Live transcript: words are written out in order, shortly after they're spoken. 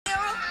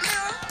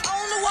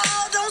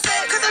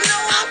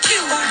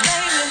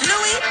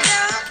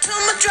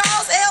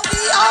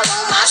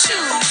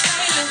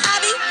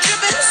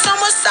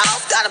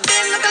got a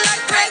bed looking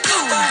like Grey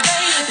Goose.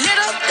 Lit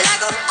up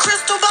like a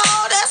crystal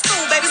ball. That's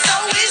cool, baby. So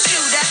is you.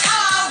 That's how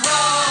I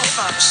roll. If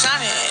I'm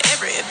shining,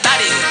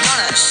 everybody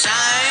gonna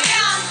shine.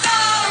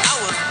 I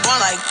was born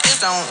like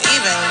this, don't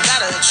even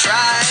gotta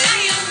try.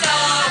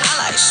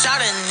 I like shot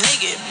a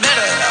nigga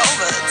better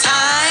over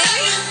time.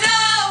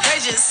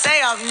 They just say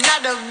I'm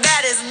not the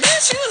baddest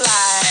bitch you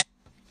like.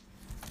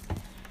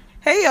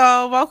 Hey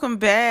y'all, welcome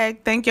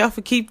back. Thank y'all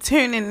for keep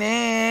tuning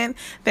in.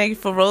 Thank you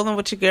for rolling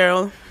with your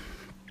girl.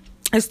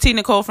 It's T.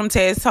 Nicole from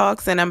Taz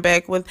Talks, and I'm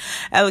back with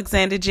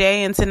Alexander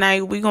J. And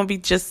tonight we're gonna be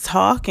just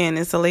talking.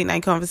 It's a late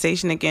night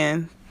conversation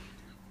again.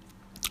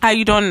 How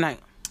you doing tonight?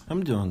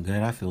 I'm doing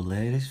good. I feel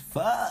late as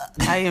fuck.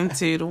 I am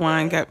too. The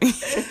wine got me.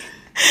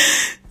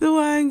 The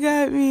wine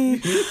got me.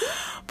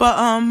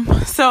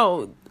 But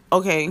so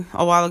okay,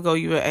 a while ago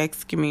you were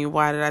asking me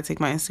why did I take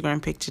my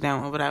Instagram picture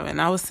down or whatever,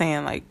 and I was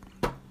saying like,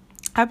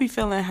 I be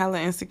feeling hella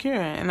insecure,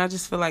 and I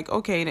just feel like,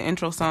 okay, the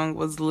intro song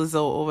was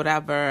Lizzo or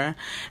whatever,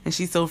 and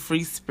she's so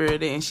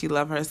free-spirited and she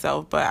love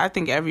herself, but I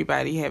think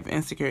everybody have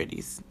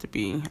insecurities, to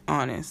be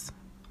honest.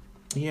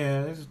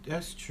 Yeah,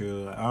 that's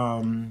true.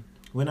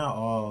 We're not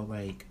all,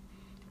 like,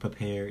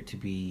 prepared to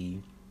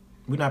be...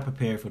 We're not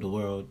prepared for the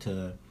world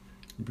to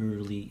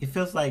brutally... It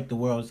feels like the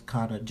world's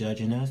kind of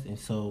judging us, and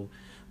so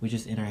we're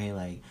just in our head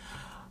like...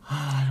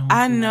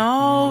 I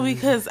know,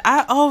 because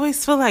I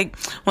always feel like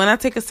when I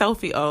take a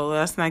selfie, oh,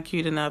 that's not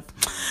cute enough.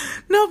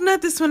 Nope,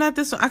 not this one, not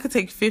this one. I could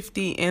take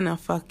 50 in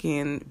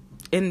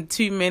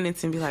 2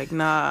 minutes and be like,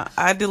 nah,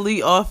 I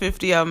delete all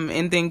 50 of them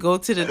and then go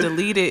to the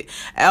deleted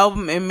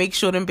album and make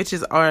sure them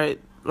bitches are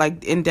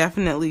like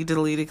indefinitely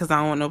deleted because I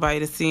don't want nobody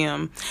to see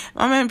them.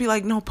 My man be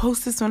like, no,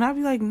 post this one. I'd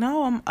be like,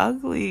 no, I'm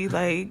ugly.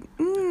 Like,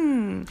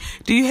 Do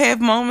you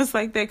have moments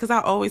like that? Because I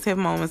always have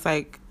moments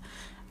like,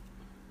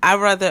 I'd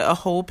rather a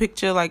whole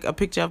picture, like a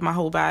picture of my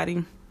whole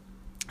body,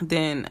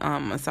 than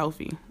a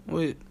selfie.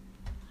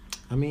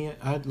 I mean,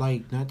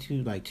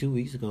 not 2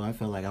 weeks ago, I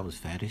felt like I was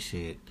fat as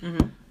shit.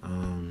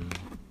 Mm-hmm.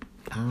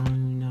 I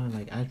don't know,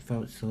 like I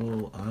felt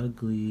so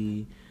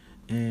ugly,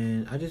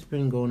 and I just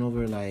been going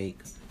over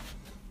like,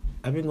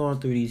 I've been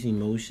going through these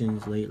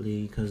emotions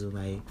lately because of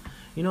like,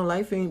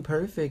 life ain't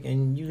perfect,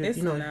 and you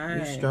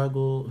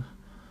struggle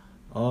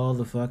all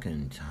the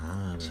fucking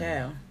time.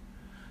 Child.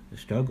 The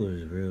struggle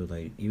is real.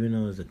 Like, even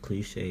though it's a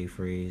cliche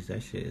phrase,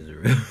 that shit is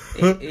real.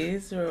 It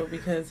is real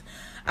because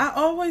I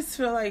always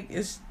feel like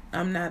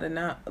I'm not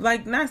enough.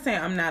 Like, not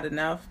saying I'm not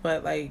enough,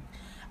 but like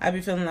I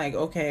be feeling like,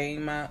 okay,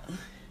 my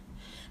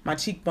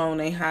cheekbone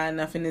ain't high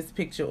enough in this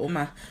picture, or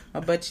my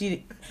butt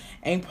cheek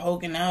ain't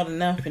poking out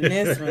enough in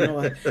this one,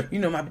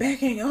 or my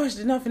back ain't arched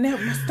enough in that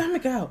one, my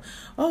stomach out.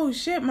 Oh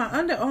shit, my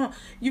underarm.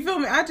 You feel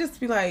me? I just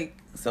be like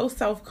so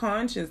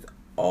self-conscious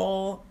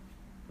all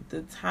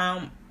the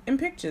time. In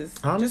pictures.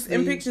 Honestly, just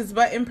in pictures.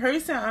 But in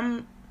person,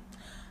 I'm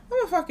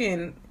a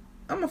fucking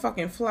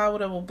flower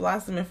that will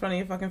blossom in front of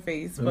your fucking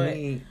face. But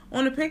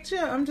on the picture,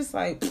 I'm just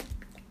like...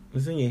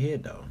 It's in your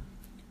head, though.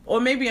 Or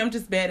maybe I'm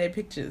just bad at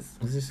pictures.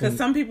 Because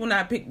some people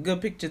not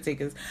good picture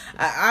takers.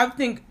 I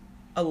think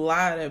a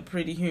lot of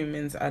pretty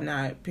humans are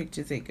not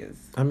picture takers.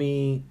 I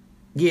mean...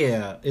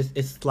 Yeah,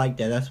 it's like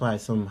that. That's why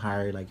some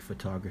hire like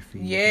photography.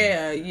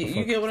 Yeah,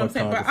 you get what I'm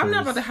saying. But I'm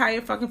not about to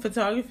hire fucking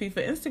photography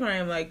for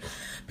Instagram. Like,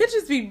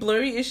 pictures be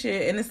blurry as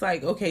shit, and it's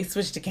like, okay,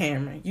 switch the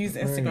camera, use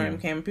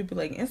Instagram camera. People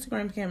like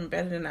Instagram camera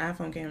better than the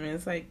iPhone camera.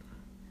 It's like,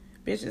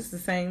 bitch, it's the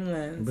same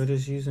lens. But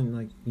it's using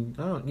like,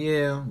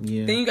 yeah.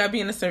 Then you gotta be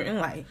in a certain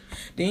light.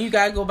 Then you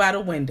gotta go by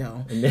the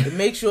window and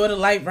make sure the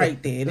light right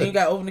there. Then you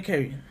gotta open the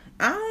curtain.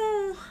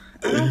 I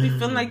don't be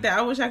feeling like that.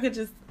 I wish I could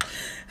just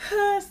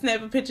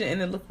snap a picture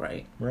and it look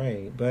right.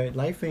 Right, but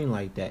life ain't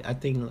like that. I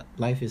think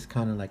life is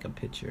kind of like a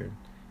picture.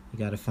 You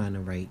gotta find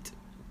the right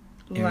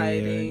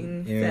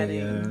lighting,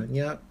 setting,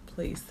 yep,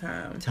 place,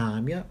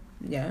 time, yep,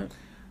 yeah.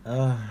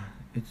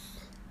 It's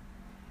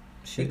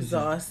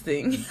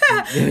exhausting.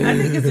 I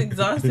think it's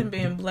exhausting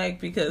being black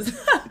because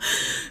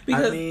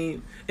I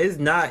mean, it's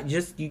not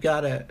just, you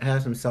gotta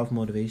have some self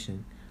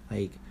motivation.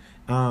 Like,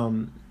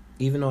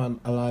 even though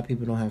a lot of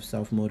people don't have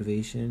self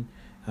motivation,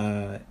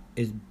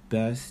 it's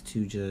best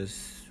to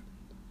just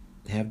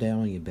have that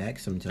on your back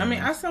sometimes. I mean,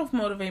 I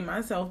self-motivate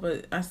myself,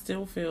 but I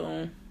still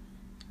feel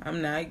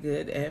I'm not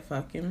good at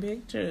fucking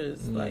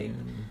pictures. Yeah. Like,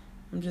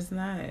 I'm just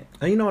not.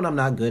 And you know what I'm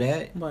not good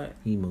at? What?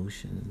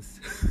 Emotions.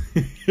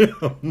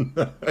 I'm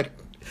not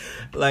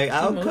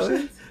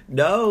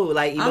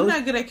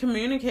good at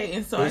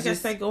communicating, so I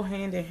guess they go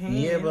hand in hand.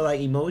 Yeah, but like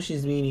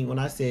emotions, meaning, when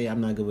I say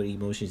I'm not good with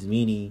emotions,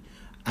 meaning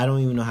I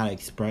don't even know how to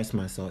express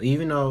myself.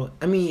 Even though,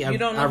 I mean... You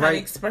don't know how to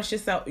express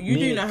yourself. You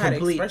do know how to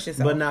express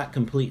yourself. But not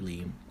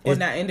completely. Or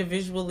not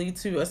individually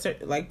to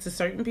to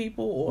certain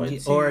people, or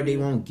they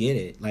won't get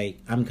it. Like,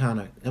 I'm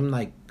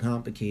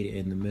complicated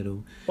in the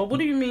middle. But what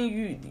do you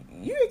mean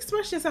you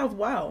express yourself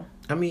well?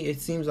 I mean, it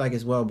seems like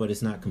it's well, but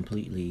it's not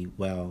completely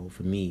well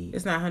for me.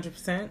 It's not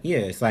 100%? Yeah,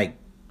 it's like,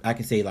 I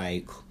could say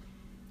like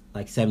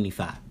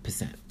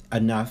 75%.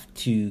 enough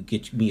to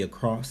get me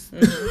across.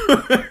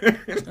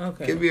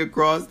 Okay. Get me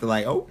across to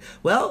like, oh,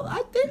 well,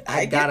 I think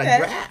I got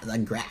a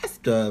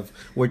grasp of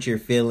what you're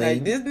feeling.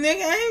 Like, this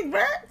nigga ain't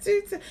brought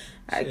you to...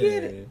 I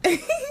get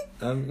it.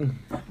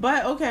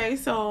 But, okay,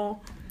 so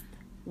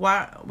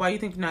why you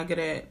think you're not good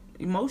at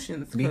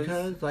emotions?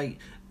 Because, like,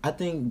 I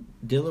think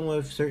dealing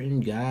with certain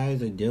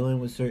guys or dealing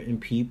with certain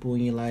people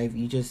in your life,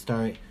 you just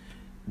start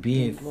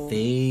being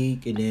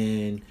fake, and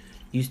then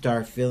you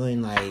start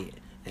feeling like,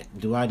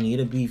 do I need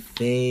to be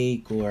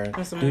fake, or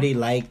do they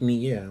like me?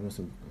 Yeah, I want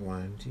some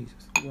wine. Jesus.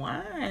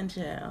 Wine,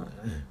 child.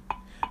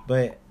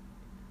 But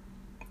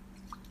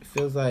it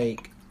feels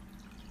like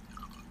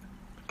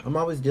I'm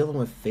always dealing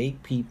with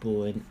fake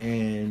people,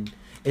 and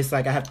it's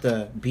like I have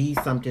to be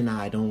something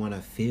I don't want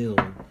to feel.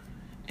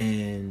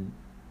 And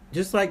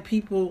just like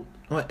people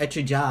at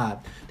your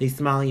job, they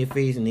smile in your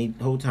face and they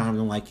the whole time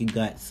don't like your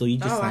guts. So you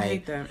just I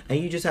hate that. And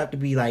you just have to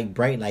be like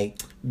bright, like,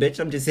 bitch,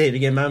 I'm just here to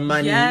get my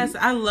money. Yes,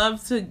 I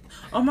love to.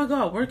 Oh my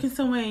God, working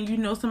somewhere and you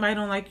know somebody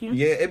don't like you.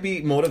 Yeah, it'd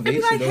be motivational. It'd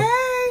be like,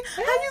 hey,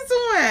 how you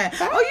doing?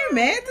 Oh, you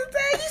mad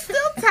today? You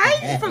still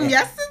tight from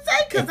yesterday?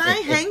 Cause I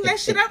ain't hang that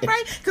shit up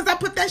right? Cause I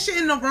put that shit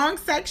in the wrong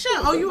section?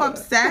 Oh, you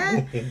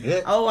upset?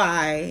 Oh,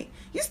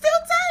 you still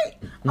tight?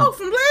 Oh,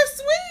 from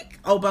last week?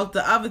 Oh, about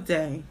the other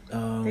day.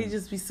 They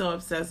just be so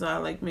upset, so I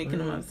like making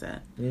them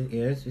upset.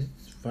 Yeah, it's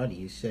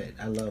funny as shit.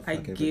 I love fucking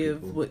I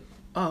give people. what...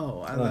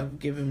 Oh, I love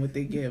giving what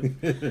they give.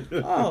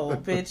 Oh,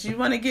 bitch, you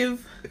want to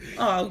give?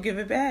 Oh, I'll give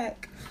it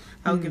back.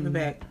 I'll give it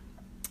back.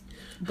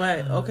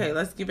 But, okay,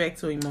 let's get back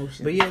to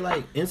emotions. But yeah,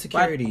 like,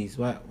 insecurities.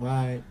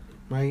 Why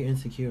are you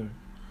insecure?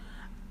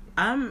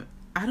 I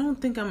don't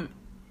think I'm...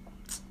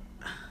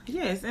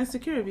 Yeah, it's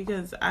insecure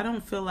because I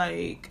don't feel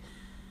like...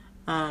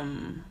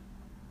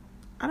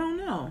 I don't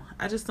know.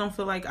 I just don't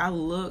feel like I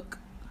look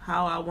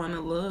how I want to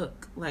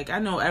look. Like, I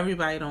know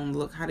everybody don't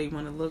look how they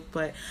want to look,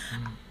 but,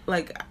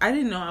 like, I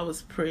didn't know I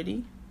was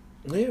pretty.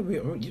 Yeah,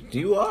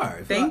 you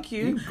are. Thank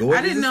you.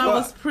 I didn't know I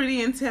was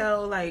pretty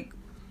until, like,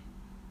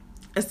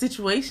 a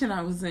situation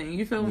I was in.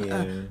 You feel me?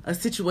 Yeah. A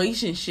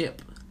situationship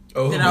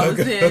that I was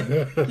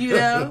in, you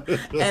know?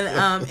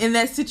 And in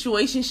that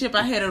situationship,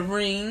 I had a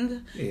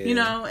ring, you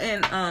know?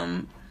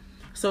 And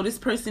so this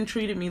person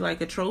treated me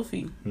like a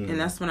trophy. And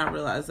that's when I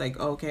realized, like,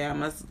 okay, I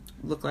must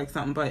look like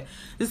something. But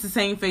this is the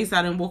same face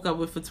I done woke up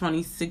with for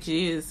 26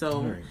 years.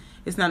 So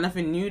it's not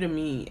nothing new to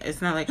me.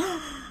 It's not like...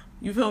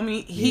 You feel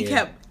me? He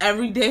kept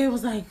every day. It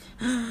was like,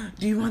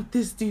 do you want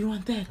this? Do you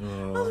want that? I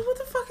was like, what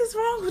the fuck is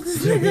wrong with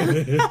this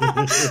nigga?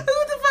 What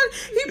the fuck?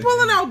 He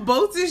pulling out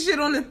boats and shit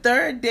on the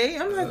third day.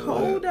 I'm like,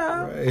 hold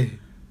up. Right.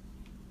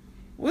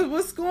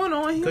 What's going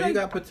on here? Because you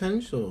got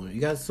potential.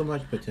 You got so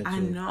much potential. I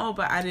know,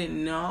 but I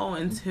didn't know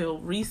until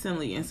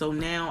recently, and so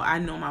now I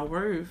know my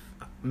worth.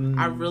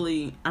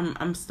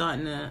 I'm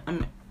starting to.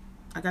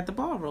 I got the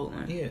ball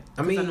rolling. Yeah,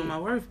 I mean, I know my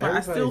worth, but I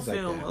still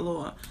feel a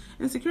little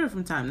insecure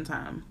from time to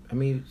time. I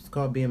mean, it's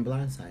called being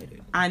blindsided.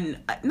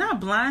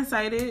 Not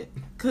blindsided,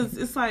 because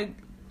it's like,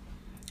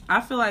 I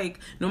feel like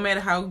no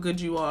matter how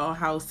good you are or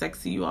how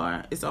sexy you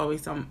are, it's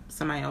always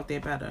somebody out there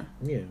better.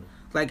 Yeah.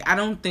 Like, I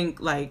don't think,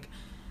 like,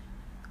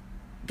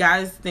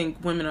 guys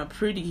think women are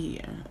pretty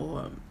here,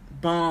 or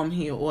bomb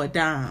here, or a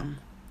dime.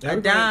 A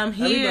dime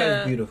here.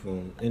 Everybody's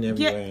beautiful in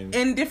every way.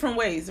 In different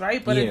ways,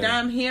 right? But a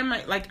dime here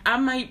I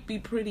might be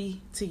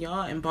pretty to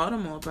y'all in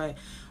Baltimore, but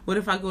what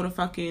if I go to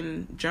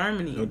fucking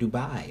Germany? Or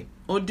Dubai.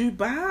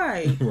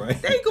 Right.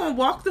 They gonna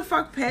walk the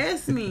fuck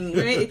past me.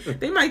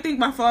 They might think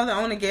my father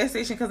owned a gas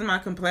station because of my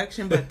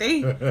complexion, but they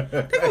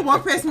gonna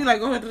walk past me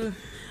like, oh,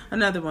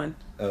 another one.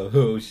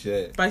 Oh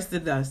shit. Bites the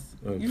dust.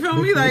 Okay. You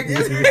feel me? Like,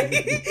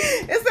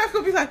 it's not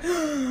gonna be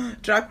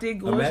like, drop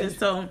dead gorgeous.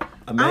 So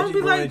imagine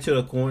going like, into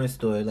a corner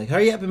store, like,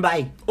 hurry up and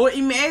buy. Or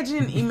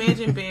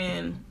imagine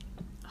being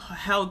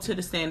held to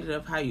the standard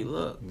of how you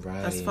look.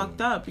 Right. That's fucked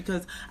up,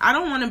 because I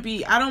don't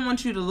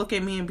want you to look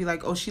at me and be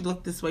like, oh, she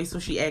looked this way, so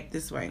she act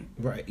this way.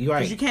 Right. You're right.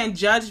 Because you can't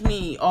judge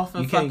me off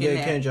of that. You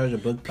can't judge a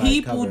book by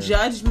People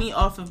judge me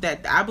off of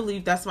that. I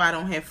believe that's why I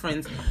don't have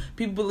friends.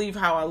 People believe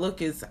how I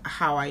look is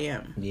how I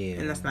am. Yeah.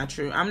 And that's not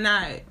true. I'm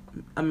not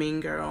a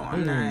mean girl.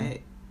 I'm not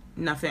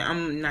nothing.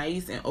 I'm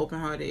nice and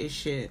open-hearted as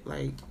shit.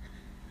 Like,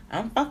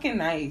 I'm fucking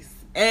nice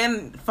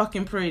and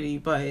fucking pretty,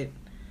 but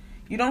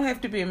you don't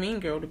have to be a mean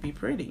girl to be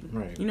pretty.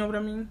 Right. You know what I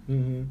mean?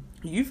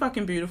 Mm-hmm. You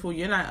fucking beautiful.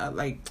 You're not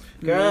like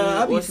girl,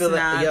 I be feeling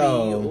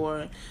snobby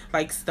or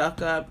like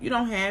stuck up. You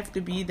don't have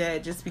to be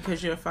that just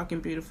because you're a fucking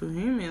beautiful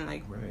human.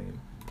 Like, right.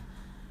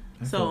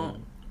 So,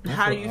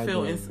 how do you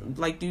feel?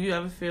 Like, do you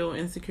ever feel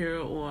insecure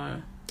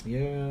or?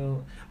 Yeah,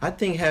 I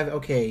think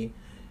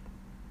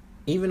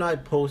even though I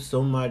post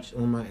so much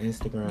on my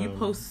Instagram. You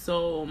post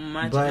so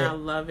much, and I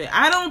love it.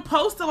 I don't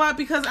post a lot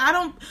because I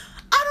don't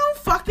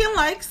fucking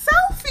like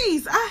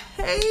selfies. I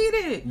hate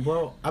it.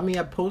 Well, I mean,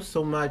 I post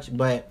so much,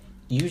 but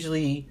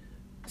usually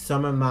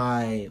some of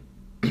my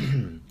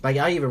like,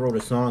 I even wrote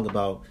a song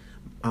about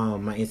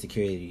my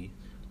insecurity.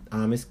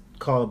 It's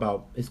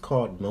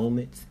called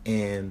Moments,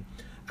 and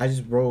I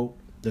just wrote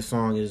the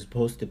song is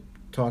supposed to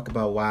talk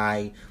about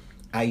why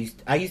I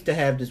used to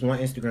have this one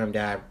Instagram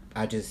that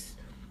I just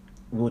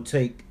will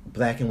take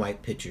black and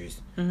white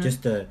pictures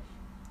just to,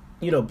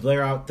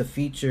 blur out the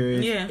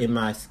features in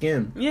my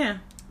skin. Yeah.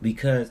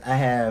 Because I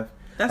have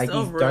that's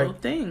a real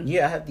thing.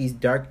 Yeah, I have these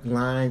dark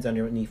lines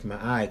underneath my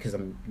eye because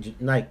I'm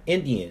like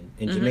Indian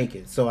and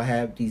Jamaican, so I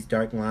have these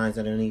dark lines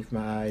underneath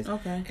my eyes.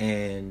 Okay.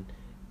 And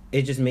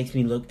it just makes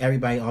me look.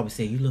 Everybody always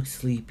say you look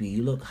sleepy,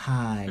 you look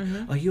high.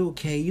 Are you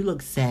okay? You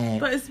look sad.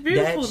 But it's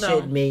beautiful that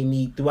shit made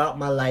me throughout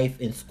my life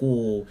in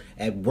school,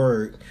 at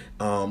work,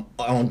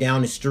 on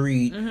down the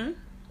street.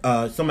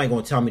 Somebody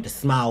gonna tell me to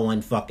smile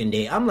one fucking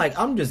day. I'm like,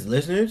 I'm just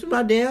listening to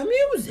my damn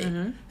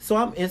music. So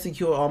I'm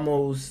insecure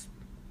almost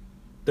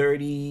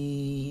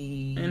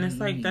 30. And it's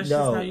like, that's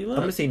just how you look.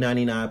 I'm gonna say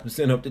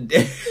 99% of the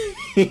day.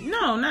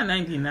 No, not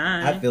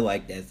 99. I feel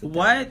like that's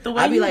what the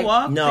way you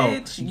walk,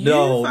 bitch.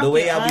 The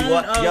way I be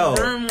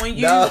walking. Room when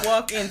you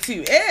walk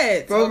into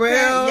it. For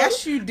real?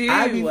 Yes, you do.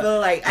 I be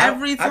feeling like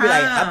every time.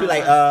 I be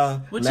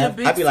like, with left,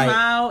 your big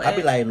smile. I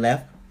be like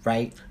left,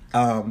 right,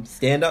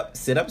 stand up,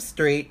 sit up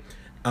straight.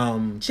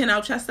 Chin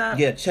out, chest up.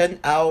 Yeah, chin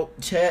out,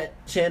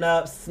 chin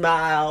up,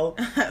 smile.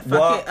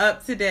 Fuck it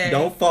up today.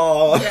 Don't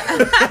fall.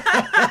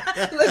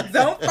 Yeah. Look,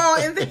 don't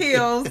fall in the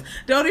heels.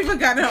 Don't even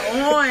got it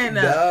on.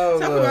 No.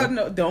 Talk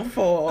about don't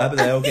fall. I be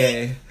like,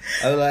 okay.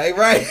 I be like,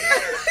 right.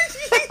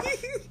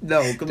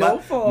 No,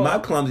 don't fall. My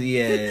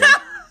clumsy ass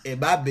and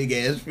my big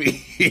ass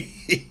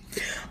feet.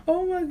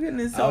 Oh my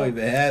goodness. So, I don't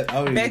even have.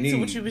 Back to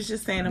what you was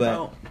just saying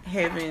about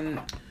having,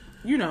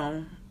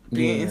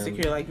 being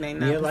insecure like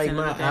 99%. Yeah, like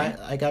my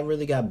eye, I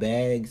really got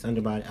bags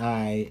under my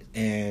eye,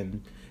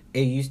 and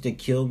it used to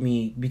kill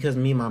me because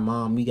me and my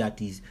mom,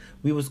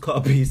 we was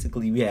called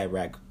basically, we had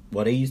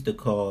they used to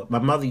call, my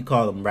mother used to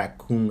call them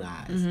raccoon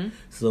eyes.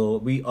 So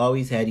we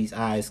always had these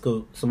eyes.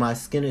 So my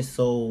skin is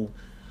so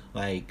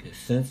like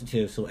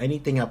sensitive. So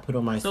anything I put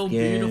on my skin,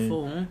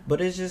 beautiful.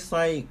 But it's just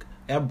like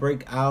I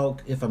break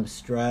out if I'm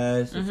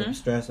stressed. If I'm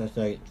stressed, I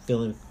start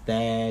feeling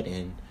fat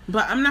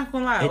But I'm not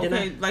gonna lie.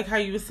 Okay, like how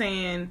you were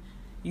saying.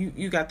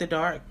 You got the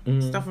dark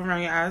stuff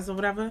around your eyes or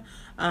whatever.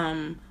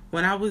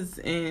 When I was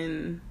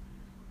in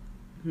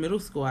middle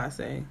school, I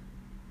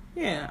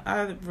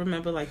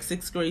remember like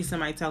 6th grade,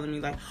 somebody telling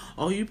me like,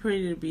 "Oh, you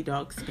pretty to be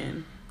dark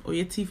skinned, or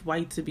your teeth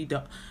white to be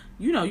dark.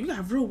 You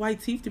got real white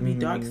teeth to be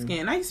dark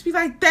skinned." I used to be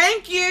like,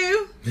 "Thank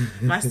you,"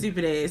 my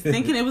stupid ass,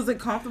 thinking it was a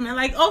compliment.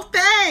 Like, "Oh,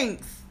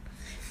 thanks."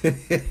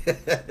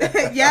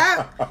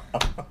 Yeah,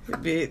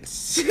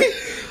 bitch.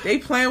 They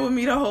playing with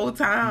me the whole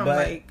time. But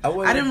like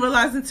I didn't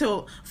realize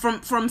until from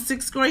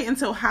 6th grade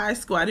until high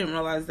school. I didn't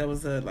realize there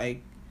was a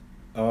like.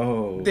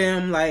 Oh,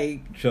 them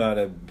like try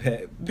to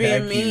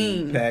being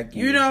mean. Like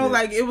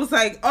it was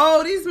like,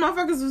 oh, these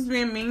motherfuckers was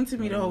being mean to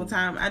me the whole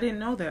time. I didn't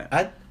know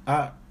that.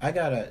 I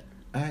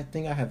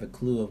think I have a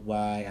clue of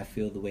why I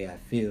feel the way I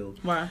feel.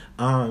 Why?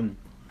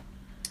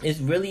 It's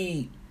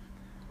really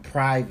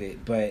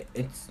private, but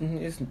it's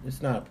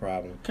not a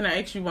problem. Can I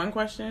ask you one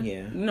question?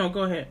 Yeah. No,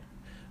 go ahead.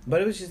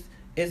 But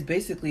it's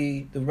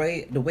basically the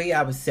way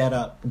I was set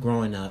up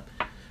growing up.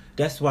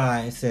 That's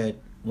why I said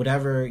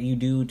whatever you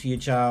do to your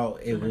child,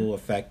 it will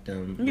affect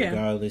them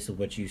regardless of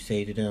what you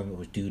say to them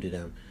or do to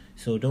them.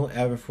 So don't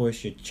ever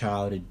force your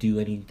child to do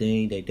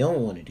anything they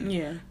don't want to do.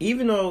 Yeah.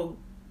 Even though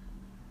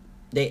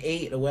they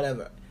ate or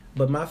whatever.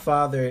 But my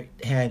father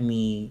had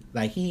me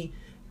like he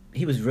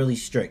was really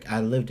strict.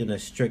 I lived in a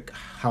strict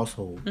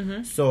household.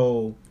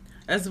 So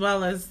as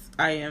well as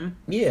I am.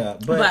 Yeah,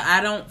 but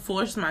I don't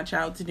force my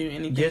child to do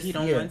anything he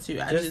don't want to.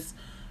 I just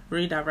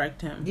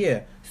redirect him.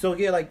 Yeah. So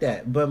like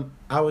that. But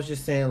I was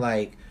just saying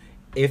like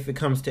if it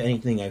comes to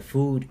anything like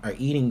food or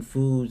eating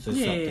foods or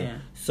something. Yeah.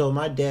 So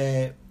my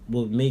dad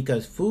would make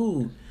us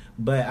food,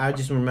 but I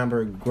just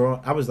remember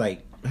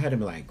I had to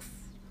be like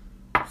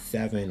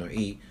 7 or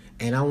 8.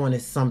 And I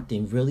wanted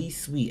something really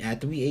sweet.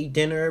 After we ate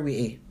dinner,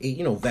 we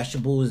ate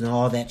vegetables and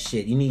all that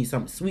shit. You need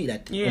something sweet on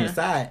the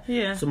side.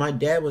 Yeah. So my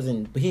dad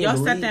Y'all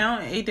sat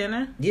down and ate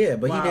dinner? Yeah,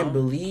 but he didn't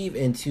believe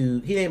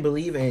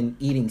in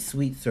eating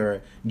sweets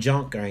or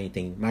junk or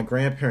anything. My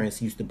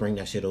grandparents used to bring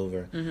that shit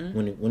over.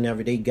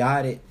 Whenever they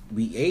got it,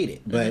 we ate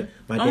it. But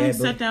my dad only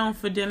sat down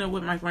for dinner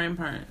with my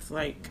grandparents,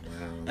 like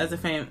as a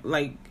fam.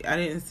 Like I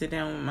didn't sit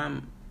down with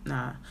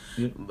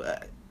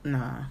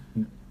nah.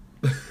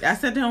 I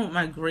sat down with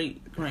my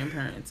great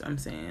grandparents. I'm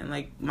saying,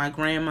 like my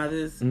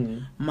grandmother's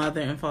mother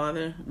and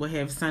father would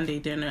have Sunday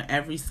dinner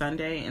every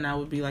Sunday, and I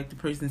would be like the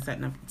person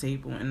setting up the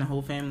table, and the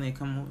whole family would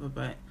come over.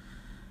 But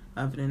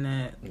other than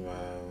that,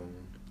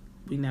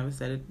 we never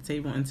sat at the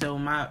table until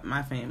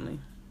my family,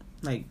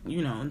 like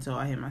until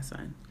I had my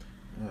son.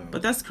 Wow.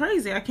 But that's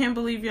crazy. I can't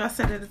believe y'all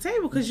sat at the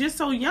table because you're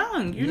so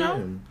young. You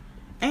know,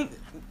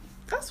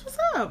 that's what's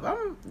up.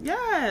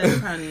 Yes,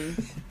 honey.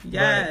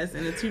 Yes,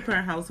 in a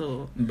 2-parent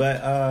household.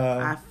 But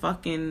I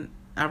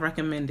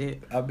recommend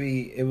it.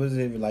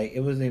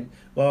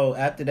 Well,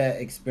 after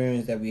that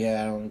experience that we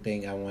had, I don't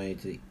think I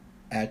wanted to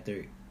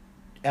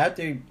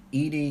after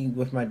eating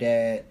with my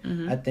dad,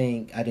 I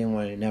think I didn't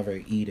want to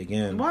never eat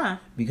again. Why?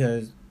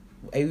 Because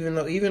even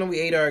though we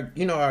ate our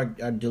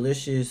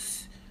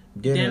delicious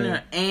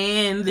dinner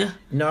and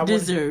no,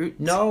 dessert.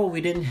 No,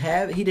 we didn't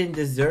have. He didn't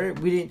deserve.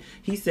 We didn't.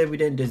 He said we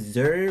didn't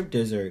deserve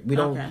dessert. We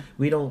don't. Okay.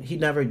 We don't. He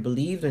never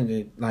believed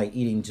in like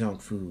eating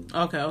junk food.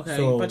 Okay.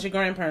 So, but your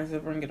grandparents will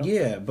bring it over.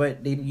 Yeah,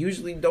 but they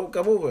usually don't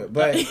come over.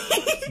 But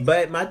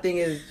but my thing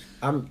is,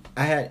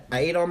 I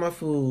ate all my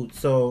food,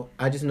 so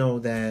I just know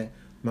that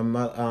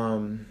my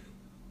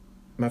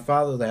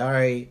father was like, all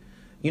right,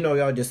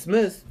 y'all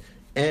dismissed,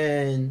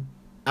 and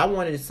I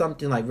wanted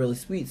something like really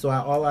sweet, so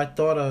all I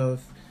thought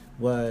of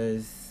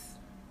was,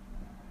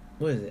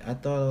 what is it? I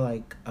thought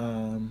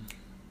of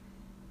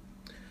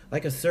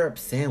like a syrup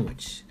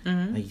sandwich.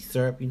 Mm-hmm. Like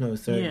syrup,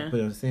 syrup Yeah. you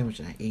put on a sandwich,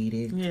 and I ate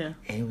it. Yeah.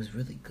 And it was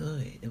really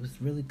good.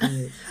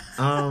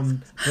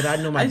 But I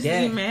know my I used to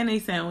dad eat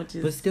mayonnaise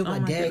sandwiches. but still, my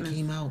dad goodness.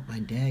 came out. My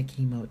dad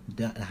came out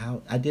the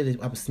house. I did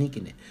it. I was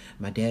sneaking it.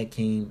 My dad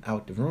came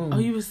out the room. Oh,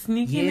 you was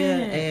sneaking yeah,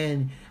 in?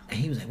 and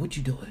he was like, "What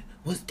you doing?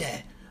 What's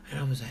that?" And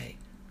I was like,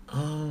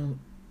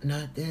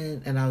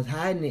 nothing." And I was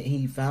hiding it.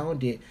 He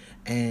found it,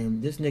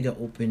 and this nigga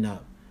opened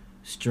up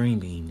string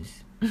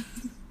beans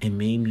and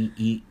made me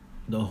eat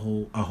a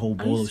whole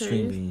bowl of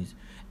string beans.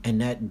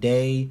 And that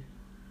day,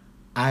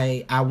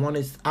 I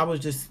was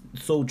just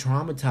so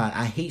traumatized.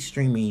 I hate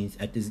string beans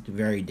at this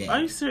very day. Are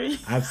you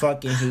serious? I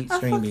fucking hate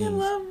string beans. I fucking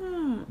love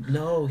them.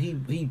 No, he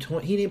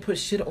didn't put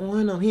shit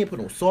on them. He didn't put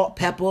no salt,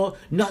 pepper,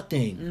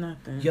 nothing.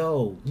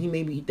 Yo, he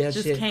made me eat that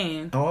just shit.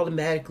 Canned.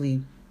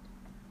 Automatically,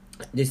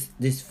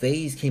 this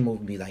phase came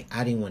over me. Like,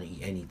 I didn't want to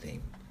eat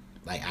anything.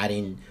 Like,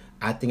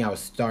 I think I was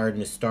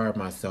starting to starve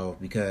myself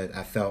because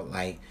I felt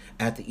like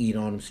after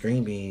eating all them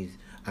string beans,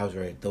 I was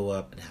ready to throw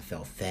up and I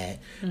felt fat.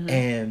 Mm-hmm.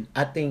 And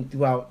I think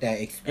throughout that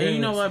experience... And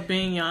you know what,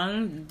 being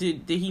young,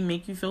 did he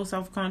make you feel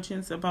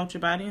self-conscious about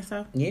your body and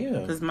stuff? Yeah.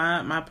 Because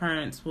my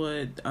parents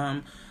would,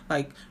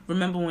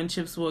 remember when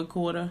chips were a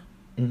quarter?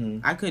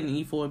 Mm-hmm. I couldn't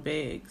eat 4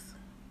 bags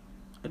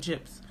of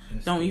chips.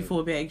 That's Don't good. eat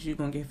 4 bags, you're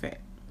going to get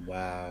fat.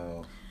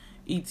 Wow.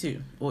 Eat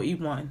 2. Or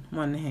eat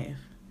 1.5.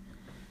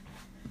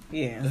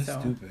 Yeah, That's so...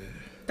 stupid.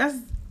 That's...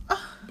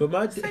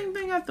 But same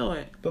thing I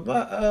thought.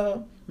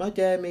 But my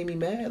dad made me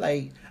mad.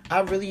 Like,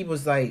 I really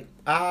was like,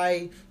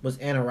 I was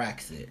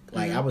anorexic.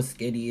 Like, Mm-hmm. I was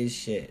skinny as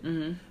shit.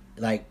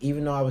 Mm-hmm. Like,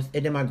 even though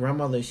and then my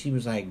grandmother, she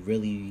was like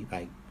really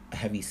like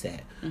heavy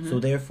set. Mm-hmm. So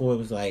therefore it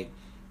was like,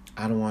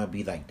 I don't want to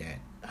be like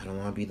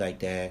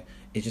that.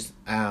 It's just,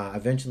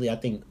 eventually I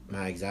think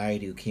my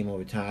anxiety came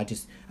over time.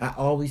 I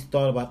always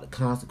thought about the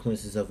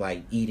consequences of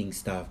like eating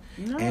stuff.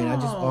 No. And I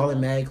just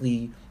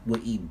automatically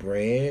would eat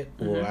bread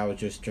or Mm-hmm. I would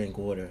just drink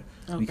water.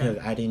 Okay. Because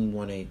I didn't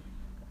want to,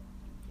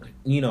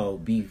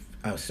 be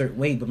a certain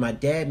way. But my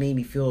dad made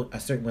me feel a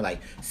certain way,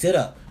 like, sit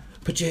up,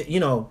 put your,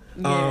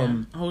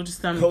 hold your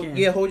stomach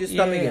in. hold your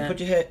stomach in, put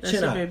your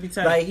chin up.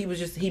 Like,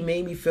 he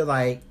made me feel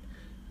like,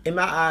 in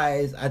my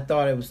eyes, I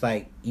thought it was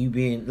like you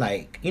being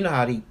like, you know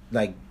how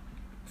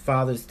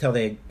fathers tell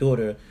their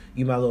daughter,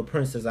 "You my little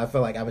princess." I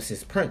felt like I was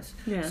his prince.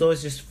 Yeah. So it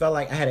just felt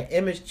like I had an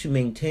image to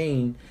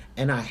maintain,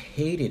 and I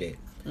hated it.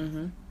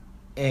 Mm-hmm.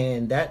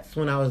 And that's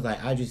when I was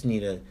like, I just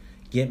need to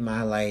get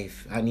my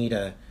life. I need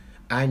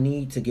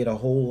to get a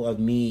hold of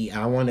me.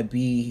 I want to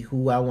be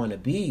who I want to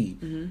be.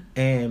 Mm-hmm.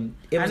 And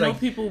it was I know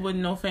like people with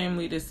no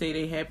family that say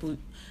they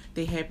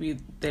happy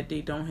that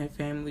they don't have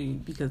family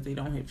because they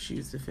don't have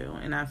shoes to fill,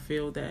 and I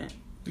feel that.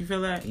 You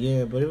feel that?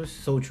 Yeah, but it was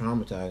so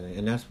traumatizing,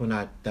 and that's when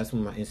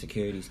my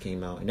insecurities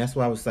came out, and that's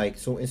why I was like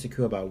so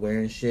insecure about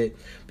wearing shit,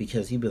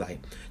 because he'd be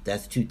like,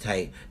 "That's too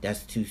tight,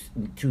 that's too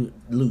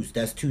loose,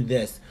 that's too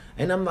this,"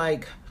 and I'm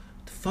like,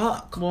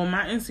 "Fuck." Well,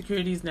 my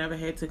insecurities never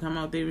had to come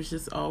out; they was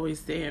just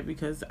always there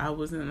because I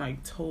wasn't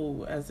like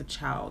told as a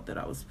child that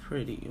I was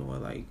pretty or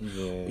like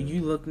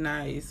you look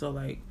nice or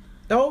like.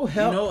 Oh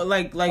hell!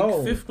 Like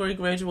 5th grade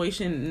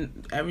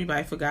graduation,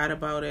 everybody forgot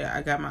about it.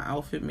 I got my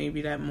outfit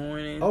maybe that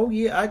morning. Oh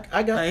yeah,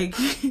 I got like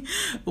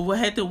we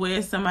had to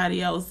wear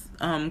somebody else's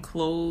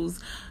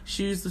clothes.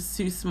 Shoes was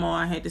too small.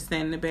 I had to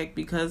stand in the back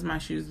because my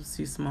shoes was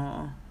too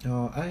small.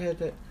 Oh, I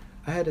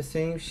had the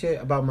same shit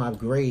about my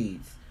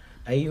grades.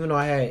 Even though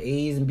I had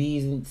A's and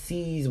B's and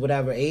C's,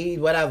 whatever, A's,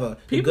 whatever.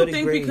 People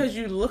think because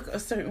you look a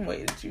certain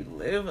way that you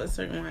live a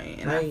certain way,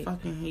 and I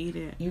fucking hate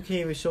it. You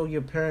can't even show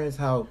your parents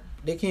how.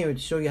 They can't even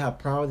show you how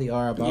proud they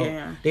are about.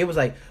 Yeah. They was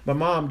like, my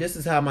mom, this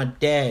is how my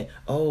dad.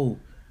 Oh,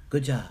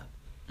 good job.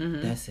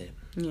 Mm-hmm. That's it.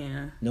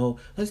 Yeah. No,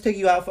 let's take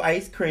you out for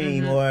ice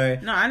cream or.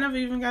 No, I never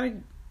even got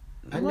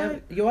I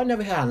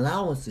never had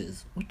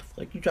allowances. What the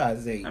fuck you trying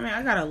to say? I mean,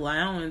 I got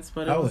allowance,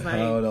 but it was like.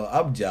 Hell no,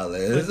 I'm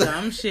jealous.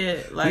 Dumb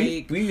shit.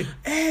 Like,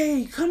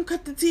 hey, come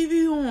cut the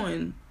TV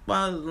on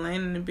while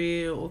laying in the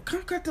bed, or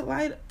come cut the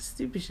light.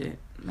 Stupid shit.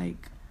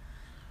 Like.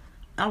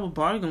 I would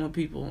bargain with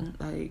people,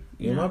 like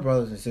my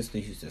brothers and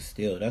sisters used to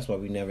steal. That's why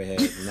we never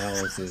had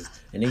allowances,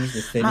 and they used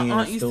to send me in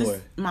the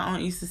store. My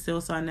aunt used to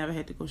steal, so I never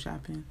had to go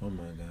shopping. Oh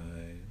my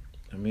god!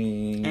 I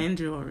mean, and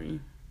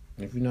jewelry.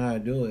 If you know how to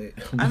do it.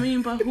 I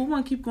mean, but who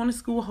want to keep going to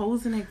school with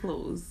holes in their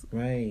clothes?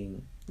 Right.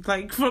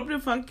 Like from the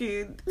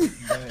fucking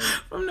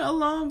from the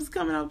alarms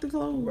coming out the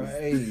clothes.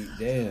 Right.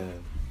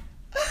 Damn.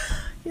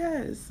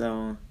 Yeah.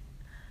 So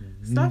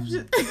stop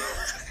just.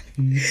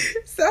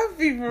 Stop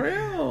being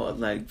real.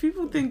 Like,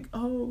 people think,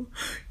 oh,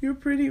 you're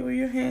pretty or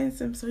you're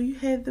handsome, so you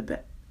had the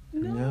best.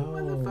 No,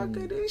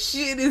 motherfucker, this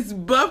shit is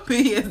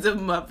bumpy as a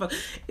motherfucker.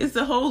 It's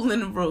a hole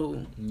in the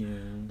road. Yeah.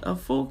 A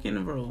fork in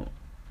the road.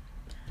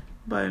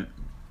 But,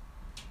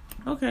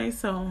 okay,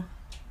 so,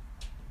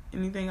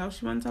 anything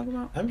else you want to talk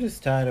about? I'm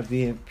just tired of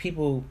being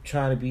people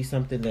trying to be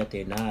something that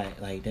they're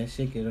not. Like, that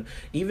shit can,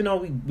 even though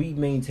we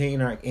maintain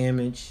our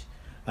image,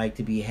 like,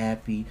 to be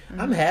happy.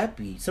 Mm-hmm. I'm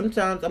happy.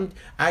 Sometimes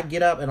I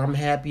get up and I'm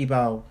happy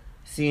about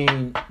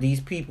seeing these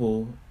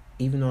people,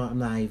 even though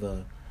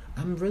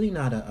I'm really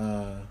not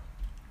a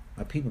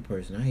people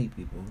person. I hate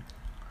people.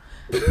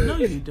 No,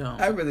 you don't.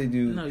 I really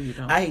do. No, you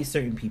don't. I hate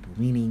certain people,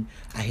 meaning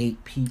I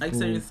hate people. Like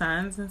certain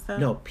signs and stuff?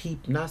 No,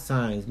 not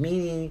signs.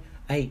 Meaning,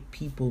 I hate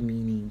people,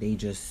 meaning they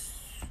just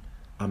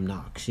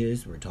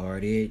obnoxious,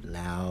 retarded,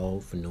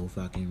 loud, for no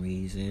fucking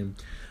reason.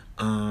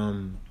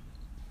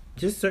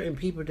 Just certain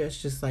people that's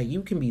just like,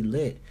 you can be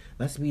lit.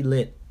 Let's be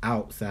lit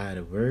outside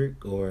of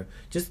work, or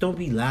just don't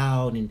be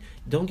loud and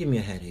don't give me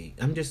a headache.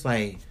 I'm just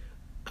like,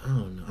 I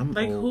don't know. I'm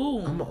like old.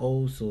 who? I'm an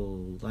old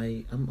soul.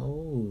 Like, I'm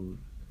old.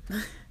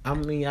 I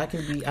mean, I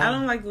can be. I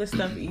don't like lit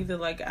stuff either.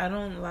 Like, I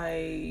don't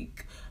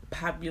like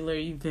popular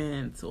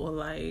events or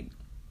like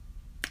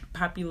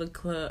popular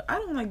club. I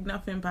don't like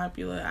nothing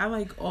popular. I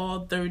like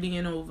all 30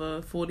 and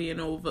over, 40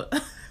 and over.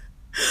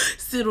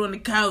 Sit on the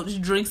couch,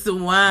 drink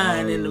some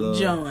wine in the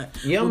joint.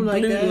 Yeah, I'm with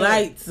like blue that.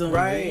 lights on.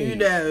 Right, You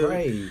know,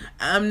 right.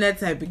 I'm that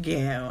type of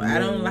gal. Yeah. I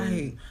don't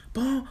like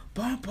bump.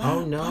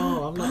 Oh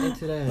no, I'm not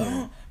into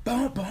that.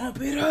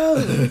 Bump it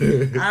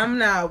up. I'm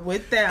not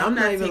with that. I'm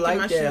not even taking like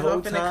my that shoes whole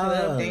off in the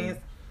club time. dance.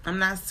 I'm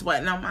not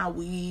sweating on my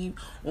weave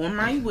or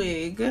my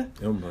wig.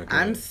 Oh my god.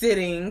 I'm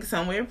sitting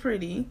somewhere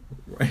pretty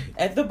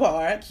at the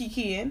bar,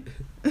 kikiing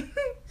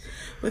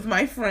with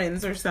my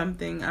friends or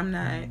something. I'm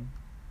not.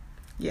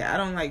 Yeah, I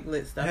don't like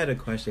lit stuff. I had a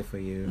question for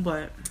you.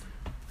 But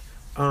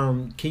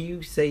can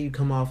you say you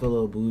come off a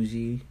little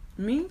bougie?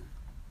 me?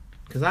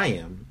 Cause I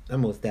am. I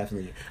most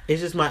definitely.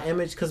 It's just my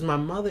image. Cause my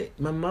mother,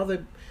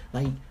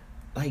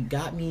 like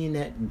got me in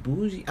that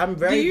bougie. I'm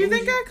very. Do you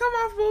bougie. think I come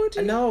off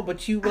bougie? No,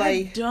 but you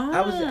like. I don't.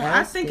 I was asking.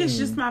 I think it's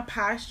just my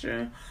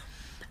posture.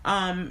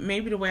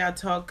 Maybe the way I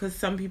talk, because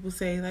some people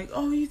say like,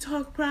 "Oh, you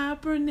talk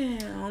proper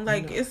now."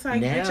 Like No. it's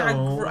like, bitch,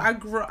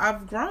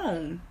 I've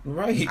grown.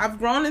 Right. I've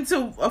grown into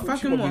a What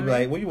fucking you want woman. me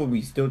like? What you want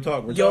me still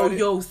talk retarded?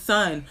 Yo,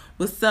 son,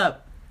 what's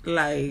up?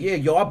 Like, Yeah,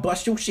 yo, I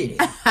bust your shit in.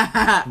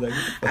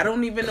 I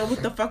don't even know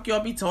what the fuck y'all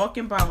be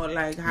talking about.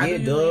 Like, how do you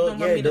even want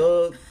me to?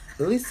 dog.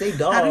 At least say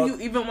dog. How do you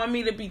even want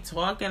me to be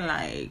talking?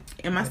 Like,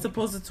 am I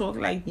supposed to talk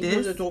like You this?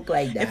 supposed to talk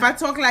like that. If I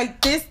talk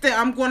like this, then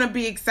I'm gonna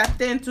be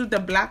accepted into the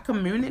black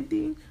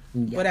community.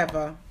 Yeah.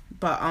 Whatever.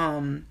 But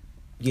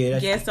Yeah,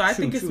 that's yeah. So I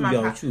true, think it's true, my.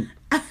 yo, true.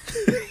 I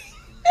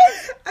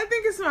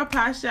think it's my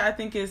posture. I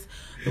think it's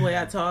the way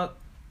I talk.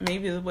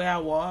 Maybe the way I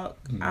walk.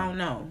 I don't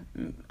know.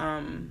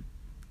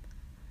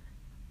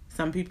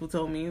 Some people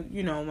told me,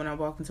 you know, when I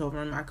walk into a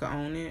room, I could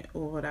own it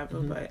or whatever.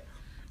 But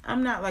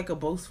I'm not like a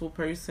boastful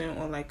person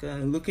or like a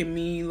look at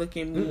me.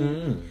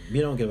 Mm-mm.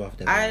 You don't give off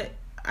that.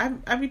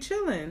 I be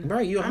chilling.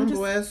 Right, you a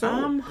humble ass soul.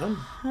 I'm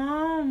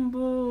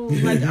humble.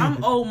 Like, I'm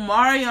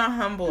Omarion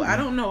humble. I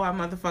don't know why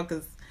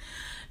motherfuckers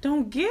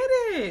don't get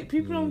it.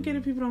 People don't get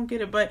it. People don't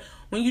get it. But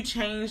when you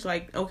change,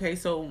 like, okay,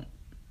 so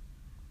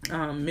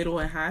middle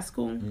and high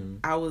school,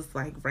 I was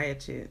like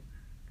ratchet.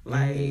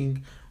 Like,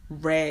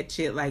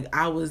 ratchet. Like,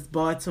 I was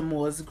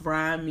Baltimore's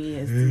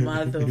grimiest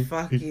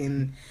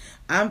motherfucking.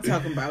 I'm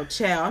talking about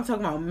child. I'm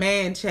talking about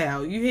man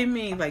child. You hear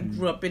me? Like,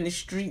 grew up in the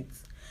streets.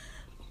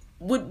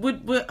 What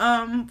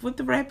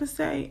the rappers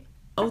say?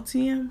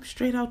 OTM,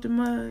 straight out the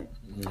mud.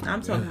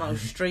 I'm talking about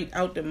straight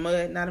out the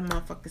mud, not a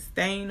motherfucking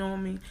stain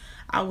on me.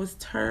 I was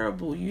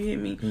terrible. You hear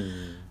me?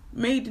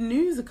 Made the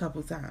news a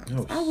couple times.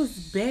 Oh, I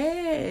was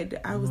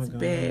bad. I was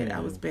bad.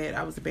 I was bad.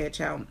 I was a bad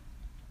child.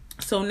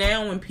 So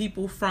now when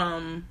people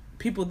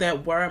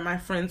that were my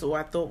friends or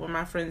I thought were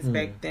my friends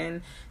back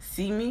then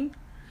see me,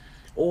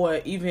 or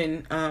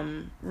even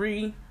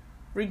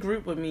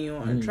regroup with me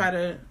or try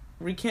to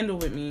rekindle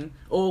with me,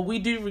 or we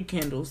do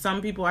rekindle.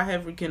 Some people I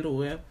have rekindled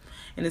with,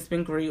 and it's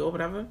been great or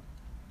whatever.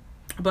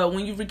 But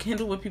when you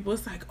rekindle with people,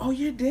 it's like, oh,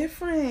 you're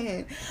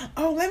different.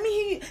 Oh, let me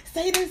hear you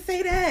say this,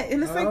 say that,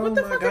 and it's like, what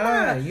the fuck am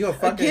I? You a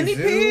fucking guinea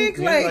zoo? pig?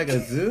 You're like a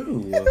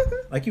zoo.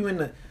 Like you in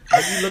the.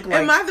 Like you look like.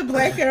 Am I the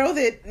black girl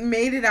that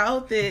made it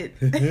out that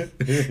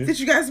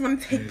you guys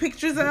want to take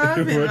pictures of,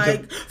 and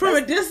like from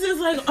a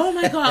distance, like, oh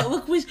my god,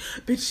 look which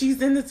bitch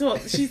she's in the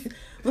talk. She's.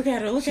 Look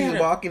at her. Look at her. She's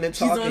walking and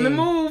talking. She's on the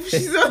move.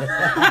 She's on.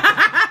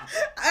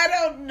 I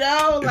don't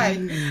know. Like,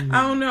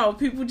 I don't know.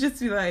 People just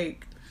be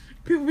like,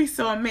 people be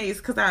so amazed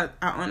because I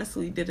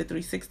honestly did a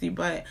 360,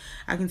 but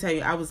I can tell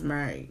you I was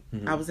married.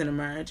 I was in a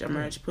marriage. A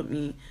marriage put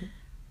me.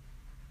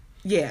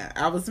 Yeah,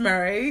 I was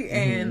married,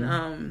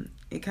 and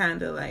it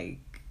kind of like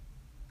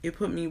it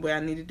put me where I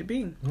needed to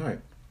be. All right.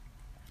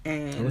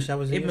 And I wish I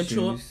was in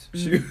your shoes.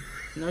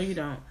 No, you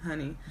don't,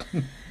 honey.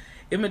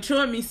 It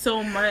matured me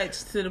so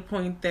much to the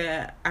point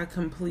that I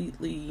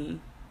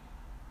completely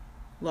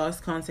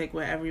lost contact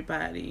with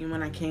everybody.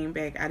 When I came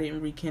back, I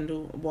didn't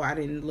rekindle. Well, I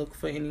didn't look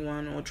for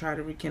anyone or try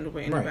to rekindle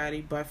with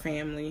anybody but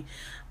family.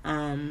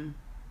 And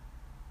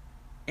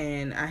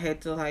I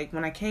had to, like,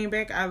 when I came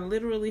back, I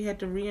literally had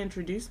to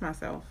reintroduce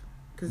myself.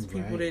 Because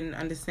people didn't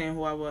understand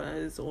who I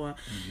was or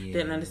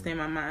didn't understand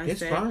my mindset.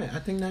 It's fine. I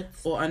think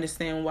that's... Or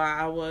understand why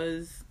I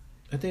was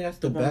I think that's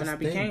the best woman I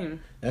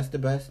became. That's the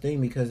best thing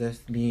because that's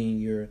being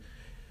you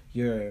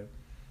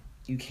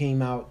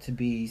came out to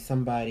be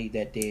somebody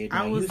that they're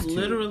not I was used to.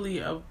 literally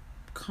a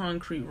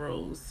concrete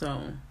rose,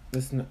 so...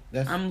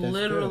 I'm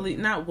literally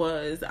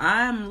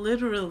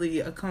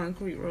a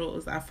concrete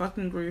rose. I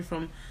fucking grew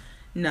from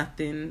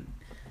nothing.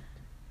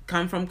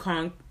 Come from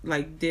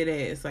dead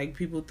ass. Like,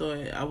 people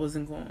thought I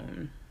wasn't going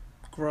to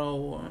grow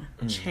or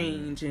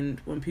change, and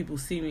when people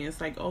see me,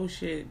 it's like, oh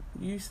shit,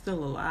 you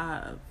still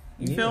alive.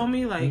 You feel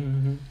me? Like,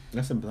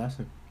 that's a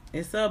blessing.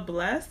 It's a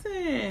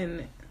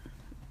blessing.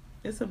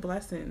 It's a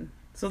blessing.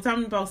 So tell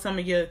me about some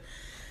of your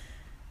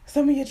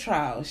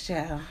trials,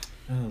 child.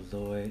 Oh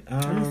Lord.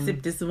 I'm gonna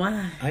sip this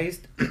wine. I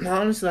used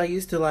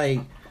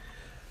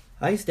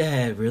to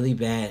have really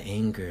bad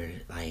anger.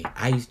 Like,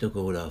 I used to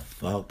go the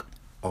fuck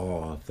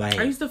off. Like,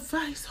 I used to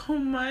fight so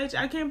much.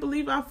 I can't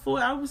believe I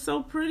fought. I was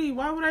so pretty.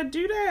 Why would I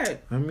do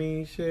that? I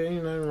mean, shit,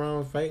 ain't nothing wrong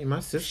with fighting. My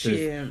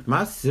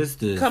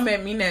sisters. Come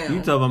at me now.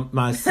 You talking about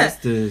my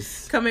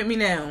sisters? Come at me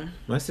now.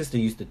 My sister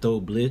used to throw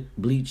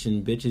bleach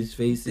in bitches'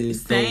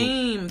 faces.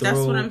 Same. That's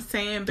what I'm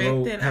saying.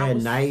 Back then, I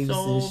was knives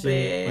so and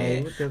shit.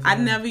 bad. Like, I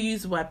never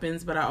used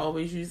weapons, but I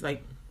always used I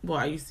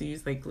used to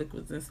use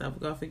liquids and stuff.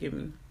 God forgive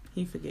me.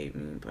 He forgave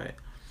me, but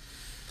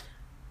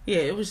yeah,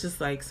 it was just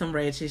some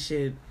ratchet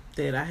shit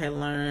that I had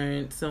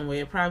learned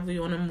somewhere, probably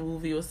on a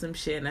movie or some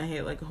shit, and I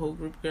had a whole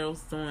group of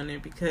girls doing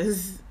it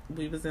because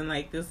we was in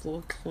this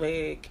little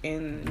clique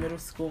in middle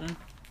school,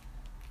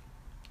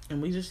 and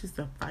we just used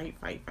to fight,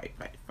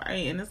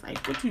 and it's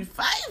like, what you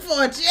fighting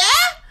for,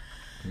 child?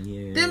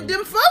 Yeah.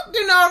 Them folk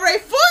didn't already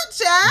fought,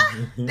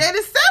 child. They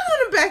just sat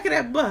on the back of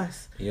that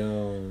bus.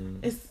 Yo.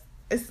 It's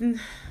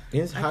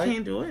I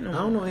can't do it no more.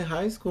 I don't know, in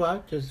high school, I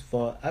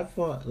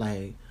fought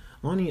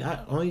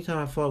only time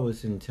I fought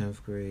was in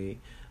 10th grade.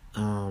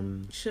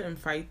 Shouldn't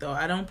fight though.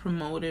 I don't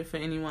promote it for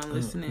anyone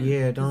listening.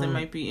 Don't. Because there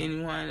might be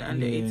anyone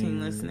under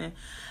 18 listening.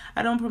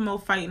 I don't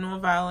promote fighting or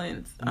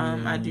violence.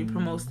 I do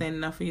promote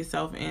standing up for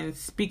yourself and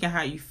speaking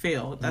how you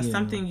feel. That's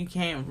something you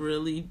can't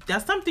really.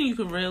 That's something you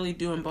could rarely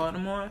do in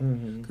Baltimore.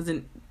 Because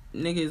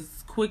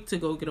niggas quick to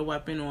go get a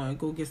weapon or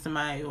go get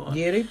somebody or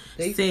they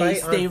stay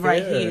unfair.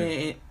 right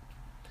here. And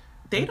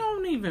they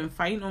don't even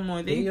fight no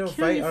more. They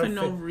kill you for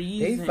no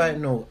reason. They fight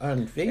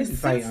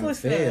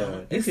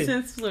unfair. It's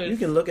senseless. You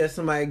can look at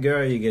somebody,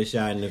 girl, you get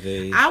shot in the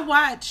face. I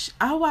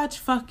watch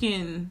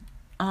fucking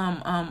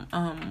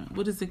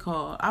what is it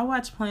called? I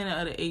watch Planet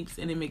of the Apes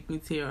and it make me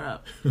tear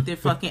up. The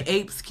fucking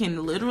apes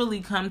can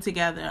literally come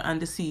together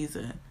under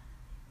Caesar.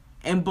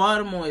 And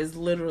Baltimore is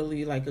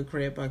literally like a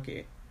crab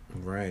bucket.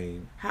 Right.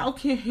 How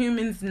can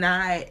humans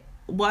not?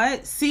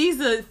 What?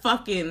 Caesar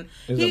fucking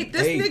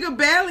nigga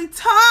barely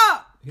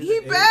talk.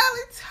 He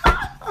barely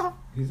talk.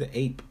 He's an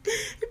ape.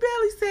 He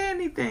barely say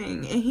anything,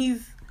 and he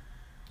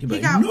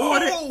like, got no!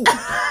 ordered.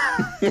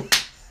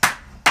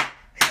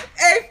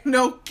 Ain't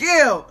no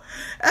kill.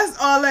 That's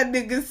all that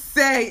niggas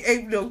say.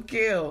 Ain't no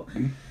kill.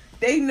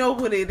 They know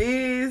what it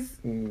is.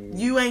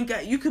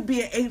 You could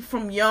be an ape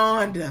from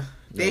yonder.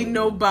 They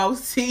know about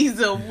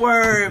Caesar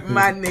word,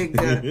 my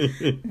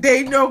nigga.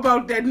 They know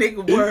about that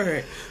nigga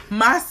word.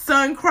 My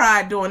son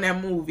cried during that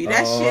movie.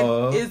 That shit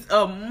is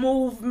a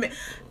movement.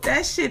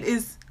 That shit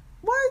is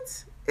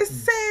what? It's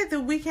sad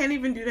that we can't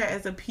even do that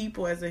as a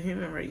people, as a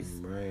human race.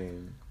 Right.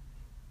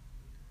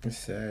 It's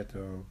sad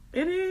though.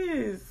 It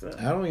is.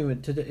 I don't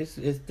even. This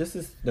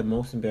is the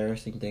most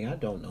embarrassing thing. I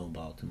don't know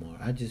Baltimore.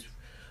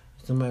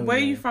 Where are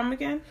you from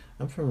again?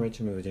 I'm from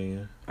Richmond,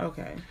 Virginia.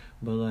 Okay.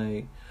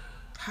 But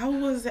how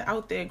was it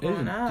out there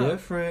growing up? It's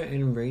different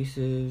in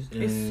races.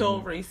 It's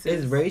so racist.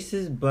 It's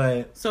racist,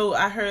 but so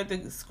I heard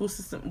the school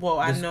system. Well,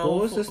 I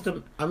know the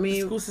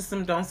school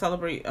system don't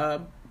celebrate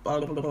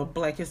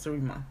Black History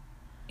Month.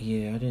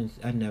 Yeah,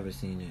 I never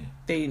seen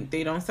it.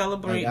 They don't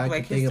celebrate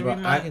Black History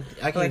Month.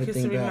 Black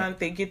History Month.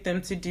 They get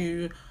them to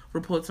do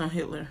reports on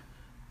Hitler.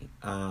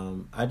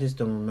 I just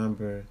don't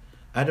remember.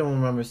 I don't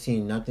remember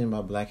seeing nothing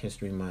about Black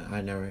History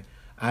Month.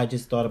 I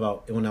just thought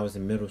about it when I was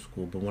in middle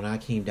school, but when I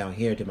came down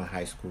here to my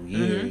high school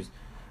years,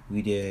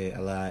 we did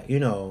a lot,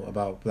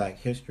 about Black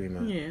History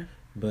Month. Yeah.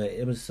 But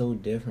it was so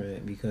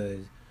different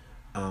because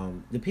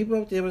the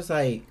people up there was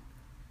like,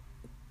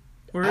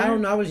 I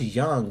don't know, I was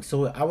young,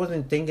 so I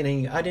wasn't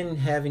thinking I didn't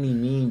have any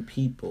mean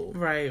people.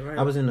 Right.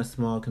 I was in a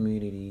small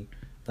community.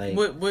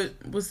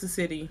 What's the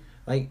city?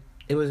 I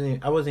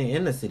wasn't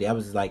in the city. I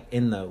was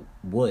in the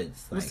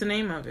woods. What's the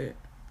name of it?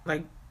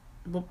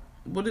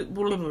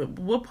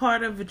 What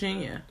part of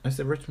Virginia? I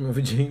said Richmond,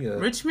 Virginia.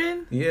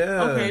 Richmond?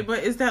 Yeah. Okay,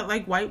 but is that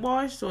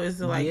whitewashed or is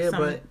it some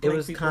but it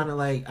was kind of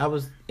I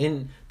was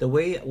in the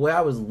way where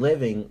I was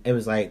living. It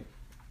was like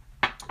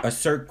a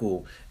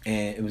circle,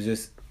 and it was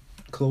just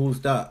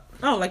closed up.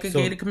 Oh, like a So-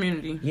 gated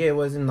community. Yeah, it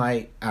wasn't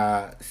like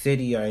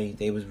city or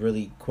anything. It was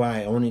really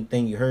quiet. Only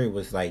thing you heard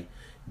was like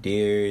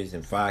deers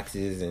and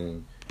foxes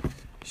and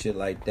shit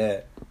like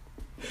that.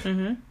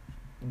 Mhm.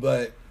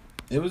 But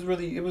it was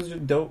a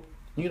dope,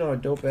 a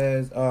dope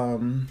ass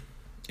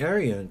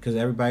area because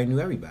everybody knew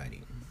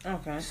everybody.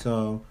 Okay.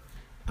 So,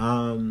 I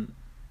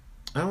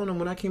don't know,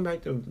 when I came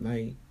back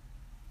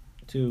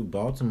to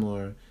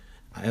Baltimore,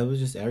 it was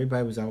just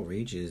everybody was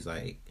outrageous.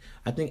 Like,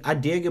 I think I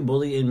did get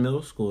bullied in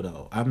middle school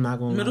though. I'm not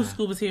gonna Middle lie.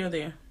 school was here or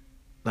there?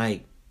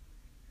 Like,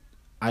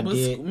 I Was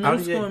did middle I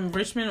school did, in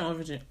Richmond or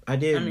Virginia? I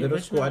did I mean, middle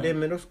school. I Richmond. did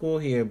middle school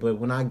here, but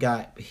when I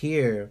got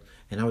here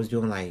and I was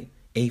doing like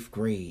 8th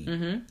grade,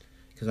 Mm-hmm.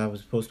 because I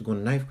was supposed to go to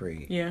 9th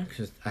grade. Yeah.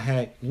 Because I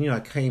had, I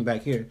came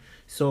back here.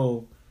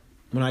 So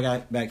when I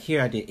got back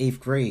here, I did 8th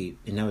grade,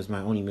 and that was my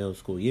only middle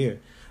school year.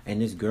 And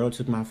this girl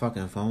took my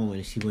fucking phone,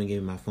 and she wouldn't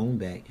give me my phone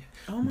back.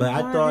 Oh my But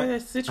God, I thought, a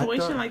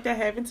situation like that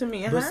happened to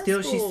me in but high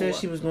still, school.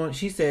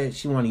 she said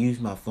she wanted to use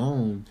my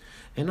phone.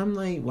 And I'm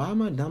like, why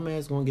am I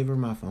dumbass gonna give her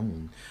my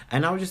phone?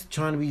 And I was just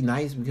trying to be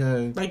nice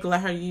because, Like,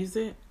 let her use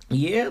it?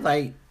 yeah,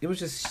 like, it was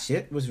just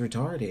shit was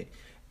retarded.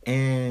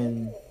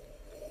 And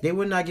they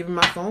would not give me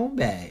my phone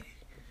back.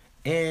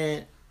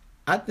 And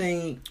I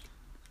think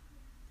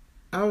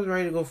I was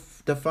ready to go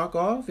the fuck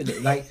off.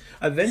 And like,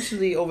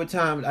 eventually, over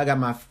time, I got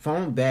my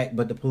phone back,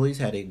 but the police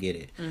had to get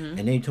it. Mm-hmm.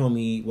 And they told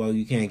me, well,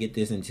 you can't get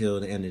this until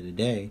the end of the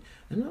day.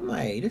 And I'm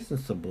like, this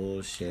is some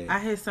bullshit. I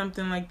had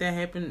something like that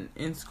happen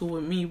in school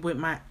with me with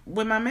my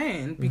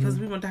man because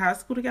we went to high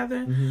school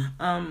together.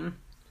 Mm-hmm.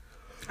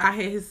 I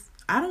had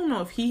I don't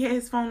know if he had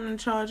his phone in the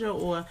charger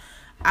or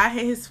I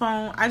had his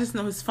phone. I just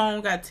know his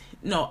phone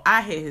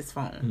I had his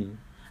phone. Mm-hmm.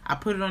 I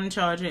put it on the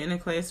charger in the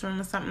classroom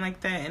or something like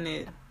that, and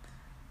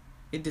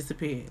it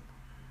disappeared.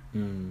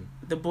 Mm.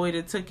 The boy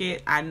that took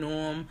it, I knew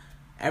him.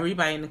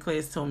 Everybody in the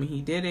class told me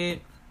he did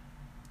it.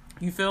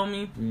 You feel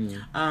me?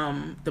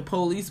 Mm. The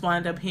police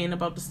wind up hearing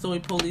about the story.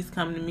 Police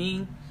come to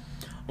me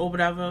or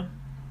whatever.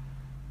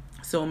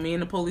 So me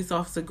and the police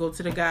officer go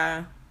to the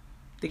guy.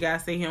 The guy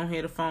say he don't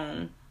have the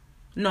phone.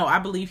 No, I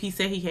believe he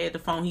said he had the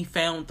phone. He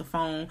found the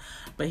phone,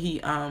 but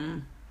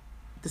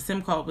the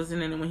SIM card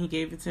wasn't in it when he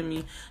gave it to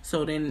me.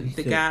 So then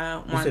You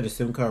said the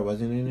SIM card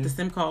wasn't in the there?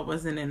 SIM card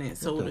wasn't in it.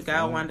 So What the the guy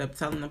fuck? wound up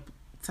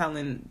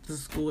telling the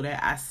school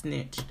that I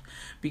snitched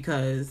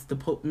because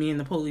me and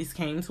the police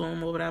came to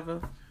him or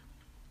whatever.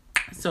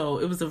 So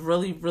it was a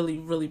really, really,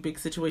 really big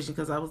situation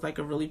because I was like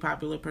a really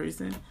popular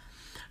person.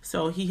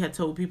 So he had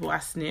told people I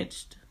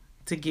snitched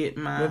to get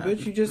my But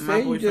bitch, you just my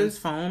said you boyfriend's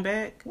just- phone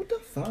back. What the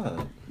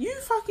fuck? You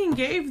fucking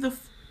gave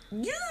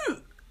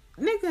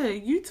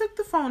nigga, you took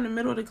the phone in the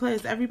middle of the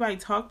class. Everybody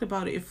talked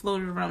about it. It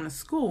floated around the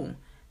school.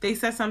 They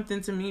said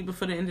something to me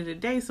before the end of the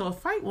day so a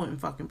fight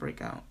wouldn't fucking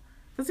break out.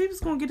 Because he was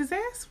going to get his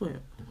ass whipped.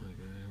 Oh my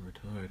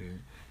god, retarded.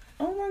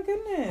 Oh my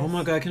goodness. Oh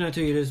my god, can I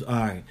tell you this?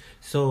 Alright,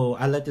 so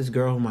I let this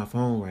girl hold my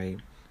phone, right?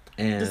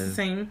 And This is the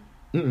same?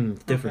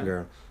 different Okay.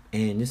 girl.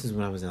 And this is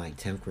when I was in like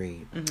 10th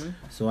grade. Mm-hmm.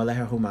 So I let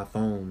her hold my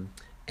phone,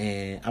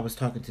 and I was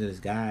talking to this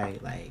guy,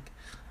 like,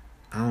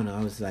 I don't know,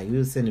 I was like, we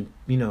were sending,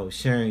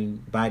 sharing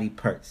body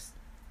parts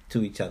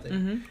to each other.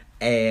 Mm-hmm.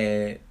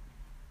 And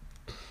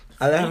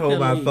I let her hold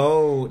my Freakily.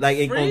 phone, like,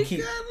 it gonna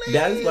keep. Freakily.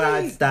 That's why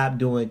I stopped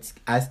doing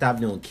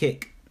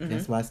Kick. Mhm.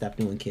 That's why I stopped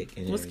doing Kick.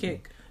 And What's everything.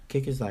 Kick?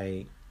 Kick is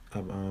like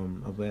a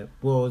web.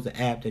 Well, it's an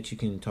app that you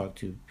can talk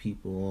to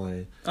people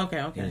on Okay.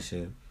 and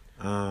shit.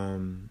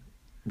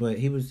 But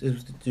it was the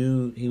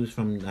dude. He was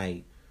from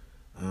like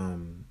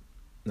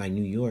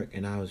New York,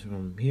 and I was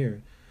from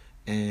here,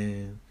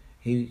 and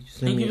he.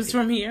 And he was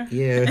from here?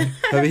 Yeah,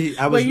 I mean,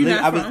 I was. Where you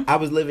not from? I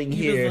was living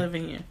He here. was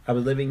living here. I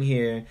was living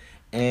here,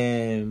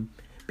 and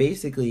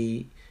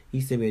basically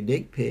he sent me a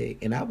dick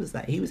pic, and I was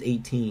like, he was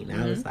 18.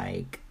 I was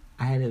like,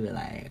 I had to be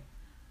like,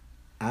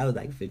 I was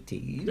like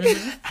 15.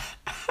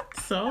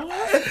 So,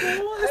 that's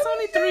cool. It's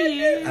only 3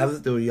 years. I was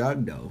still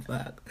young though,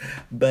 fuck.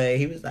 But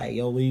he was like,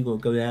 yo, when you gonna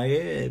come down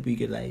here?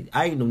 Because like,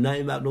 I ain't know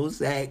nothing about no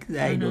sex.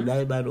 I ain't know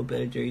nothing about no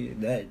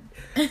penetration, nothing.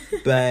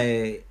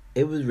 But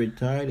it was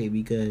retarded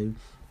because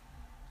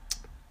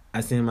I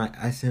sent him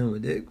a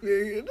dick pic,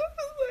 and I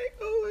was like,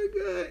 oh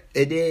my god.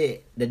 And then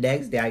the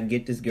next day I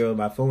get this girl on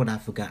my phone, I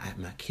forgot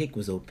my Kick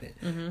was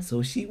open.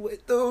 So she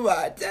went through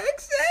my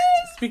texts.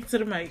 Speak to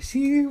the mic.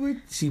 She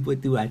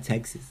went through our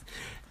texts,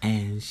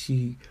 and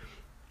she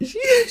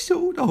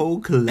showed the whole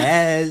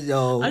class,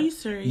 yo. Are you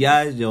serious?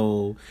 Yeah,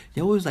 yo.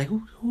 Yo was like,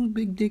 whose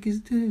big dick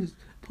is this?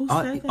 Who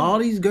said that? All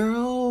these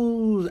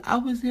girls. I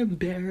was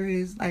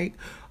embarrassed. Like,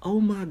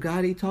 oh my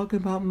god, they talking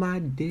about my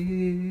dick.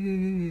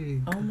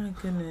 Oh my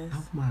goodness.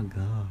 Oh my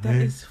god. That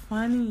is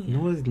funny.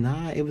 No, it's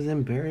not. It was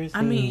embarrassing.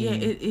 I mean, yeah,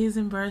 it is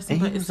embarrassing,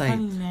 And he but was it's like,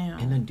 funny now.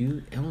 and the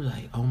dude, I was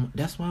like,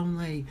 that's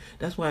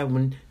why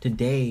when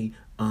today,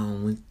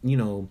 when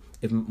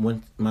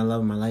when my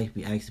love of my life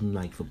be asking me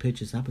like for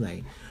pictures, I be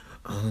like,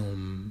 I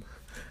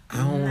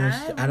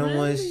don't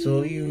want to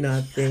show you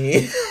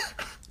nothing.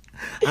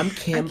 I'm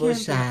Campbell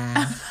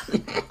shy.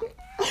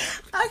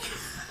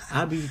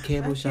 I be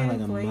cable shot like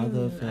a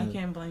motherfucker. I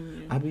can't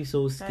blame you. I be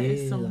so That scared.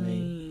 is so like,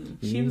 mean.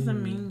 She was a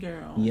mean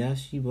girl. Yeah,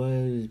 she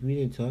was. We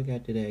didn't talk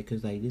after that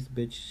because like this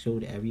bitch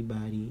showed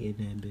everybody in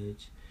that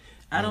bitch.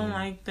 I don't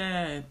like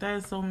that.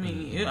 That's so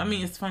mean. I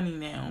mean, it's funny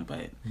now,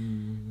 but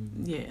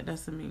yeah,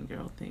 that's a mean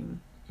girl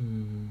thing.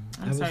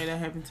 I'm sorry that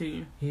happened to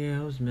you.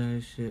 Yeah, I was mad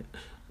as shit.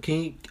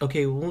 Can you,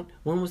 okay, when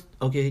was,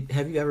 okay,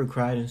 have you ever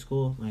cried in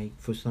school, like,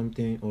 for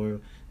something,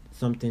 or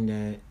something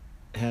that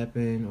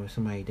happened, or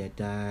somebody that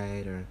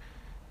died, or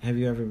have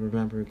you ever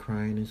remembered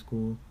crying in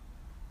school?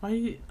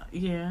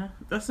 Yeah,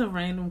 that's a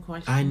random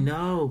question. I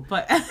know.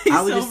 But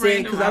I was just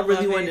saying, because I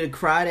really wanted to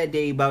cry that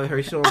day about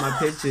her showing my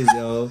pictures,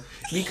 yo.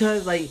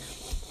 Because, like,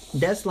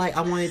 that's like,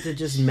 I wanted to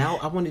just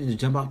melt, I wanted to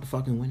jump out the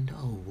fucking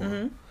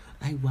window.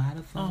 Like, why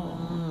the fuck?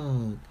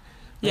 Like,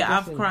 yeah,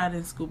 I've cried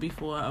in school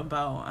before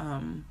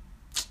about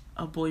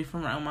a boy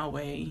from around my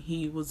way.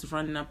 He was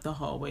running up the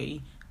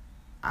hallway.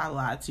 I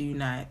lied to you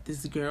not.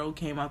 This girl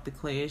came out the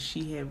class.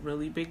 She had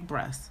really big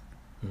breasts.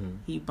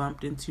 He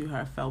bumped into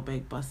her, fell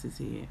back, bust his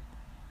head.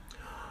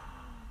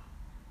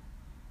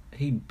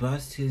 He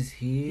bust his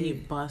head? He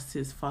bust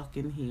his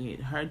fucking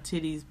head. Her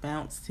titties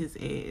bounced his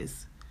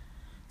ass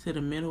to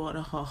the middle of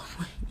the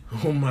hallway.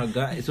 Oh my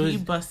God. So he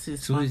bust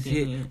his fucking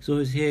head. So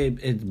his head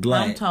is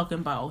blood. I'm talking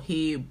about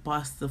head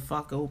bust the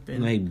fuck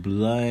open. Like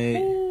blood.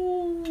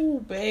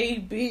 Ooh,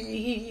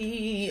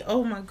 baby.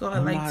 Oh my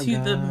God.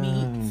 The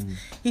meat.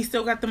 He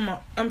still got the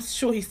mark. I'm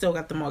sure he still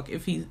got the mark.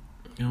 If he...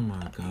 Oh my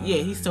God. Yeah,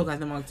 he still got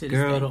the mark to this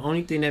Girl, day. the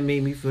only thing that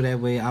made me feel that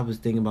way, I was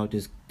thinking about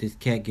this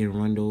cat getting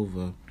run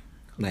over.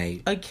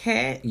 Like a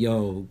cat?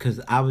 Yo,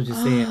 because I was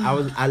just saying,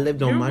 I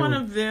lived on You're Monroe. one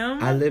of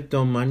them? I lived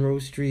on Monroe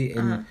Street,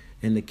 and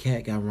the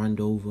cat got run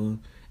over,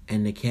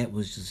 and the cat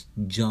was just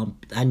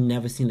jumped. I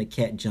never seen a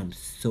cat jump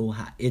so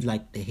high. It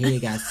like the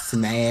head got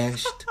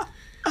smashed.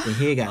 The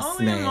head got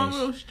Only smashed. on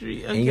Monroe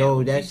Street. And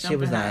yo, that shit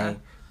was like,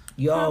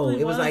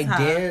 it was like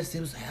this.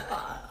 It was like,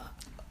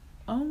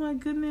 oh my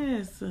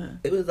goodness.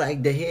 It was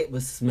like the head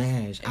was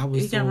smashed.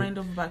 He got ran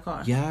over by a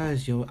car.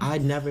 Yes, yo.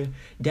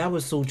 That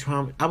was so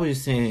I was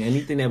just saying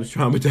anything that was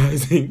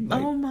traumatizing.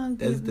 Like, oh my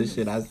goodness. That's the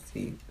shit I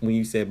see when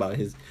you said about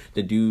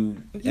the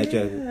dude. Yeah,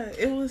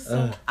 it was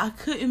so, I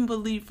couldn't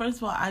believe, first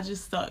of all, I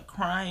just started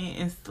crying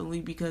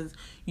instantly because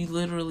you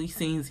literally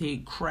seen his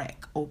head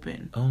crack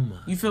open. Oh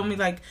my. You feel me?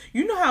 Like,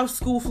 you know how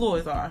school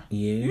floors are.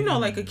 Yeah. You know,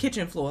 like a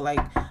kitchen floor, like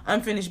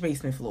unfinished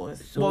basement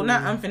floors. Well,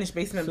 not unfinished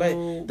basement,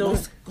 but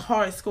those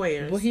hard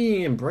squares. Well,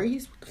 he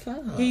embraced.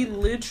 He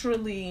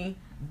literally,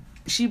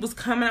 she was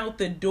coming out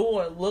the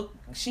door.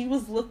 She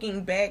was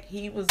looking back.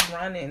 He was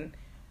running.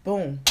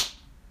 Boom.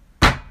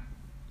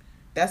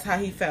 That's how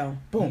he fell.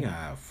 Boom. He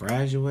got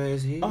fragile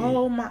as head.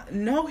 Oh my!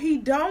 No, he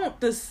don't.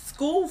 The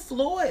school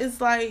floor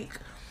is like,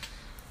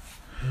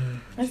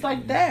 it's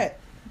like that,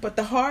 but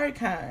the hard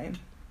kind,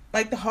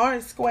 like the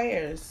hard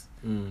squares.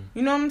 You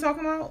know what I'm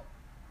talking about?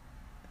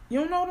 You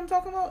don't know what I'm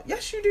talking about?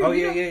 Yes, you do. Oh,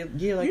 you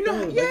yeah. Like you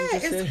know, those,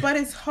 yeah. But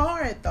it's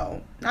hard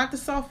though, not the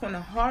soft one,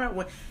 the hard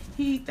one.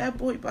 That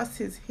boy bust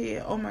his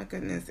head. Oh my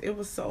goodness, it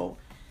was so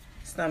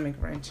stomach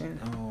wrenching.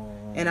 Oh.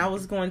 And I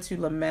was going to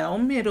Lamel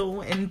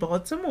Middle in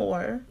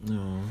Baltimore.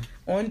 No.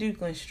 On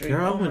Dukeland Street.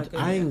 Girl,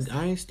 I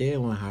ain't stay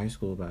at one high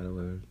school, by the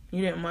way.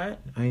 You didn't what?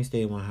 I ain't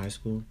stay at one high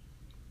school.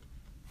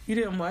 You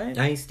didn't what?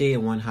 I ain't stay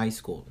at one high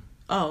school.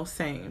 Oh,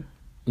 same.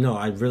 No,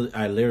 I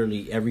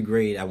literally every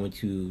grade I went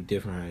to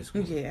different high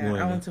schools. Yeah,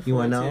 I went to 4 You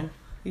want to know?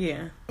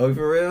 Yeah. Oh,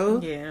 for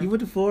real? Yeah. You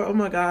went to 4? Oh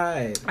my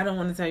God. I don't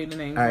want to tell you the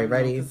name. All right,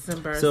 ready? It's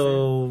embarrassing.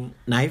 So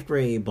 9th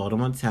grade,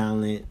 Baltimore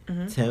Talent.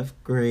 10th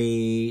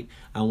grade,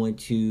 I went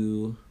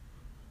to.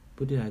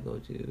 What did I go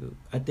to?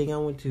 I think I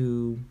went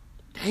to.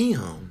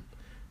 Damn,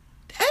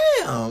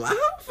 I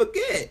don't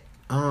forget.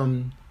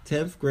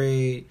 10th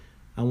grade,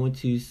 I went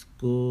to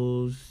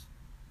schools.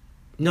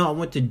 No, I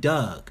went to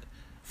Doug.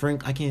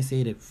 I can't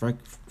say that.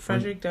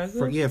 Frederick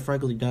Douglass?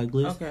 Frederick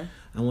Douglass. Okay.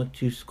 I went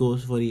to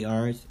schools for the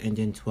arts, and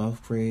then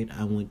 12th grade,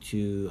 I went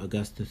to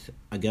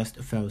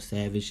Augusta Farrell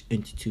Savage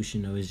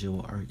Institution of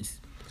Visual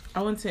Arts.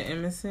 I went to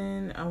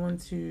Emerson. I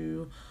went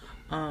to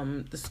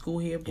the school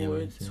here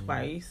board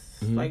twice.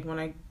 Like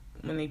when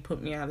they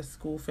put me out of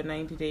school for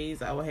 90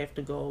 days, I would have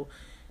to go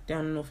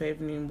down to North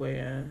Avenue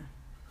where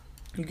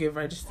you get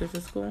registered for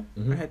school.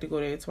 I had to go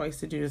there twice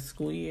to do the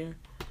school year.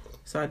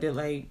 So I did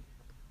like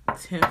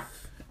 10th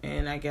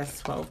and I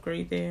guess 12th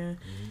grade there.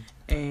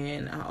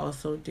 And I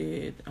also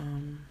did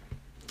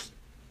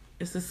it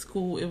was a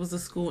school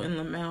in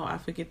Lamel. I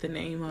forget the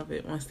name of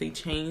it once they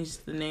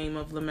changed the name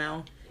of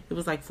Lamel. It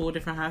was like 4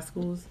 different high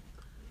schools.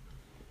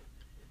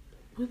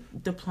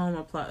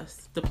 Diploma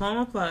Plus,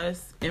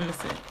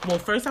 Emerson. Well,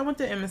 first I went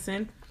to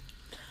Emerson.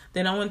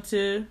 Then I went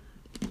to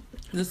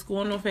the school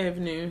on North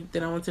Avenue.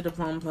 Then I went to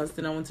Diploma Plus.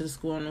 Then I went to the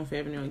school on North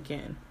Avenue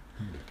again.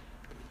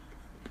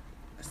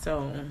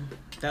 So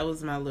that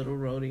was my little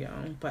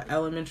rodeo. But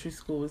elementary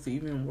school was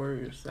even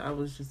worse. I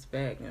was just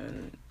back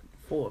and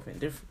forth in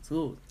different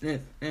schools.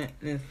 It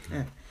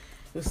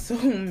was so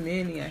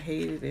many. I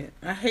hated it.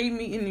 I hate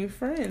meeting new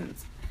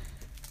friends.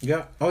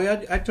 Yeah. Oh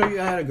yeah. I told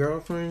you I had a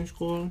girlfriend in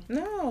school.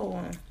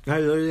 No. I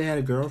literally had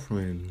a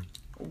girlfriend.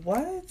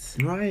 What?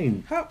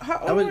 Right. How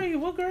old were you?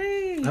 What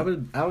grade? I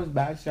was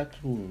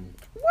bisexual.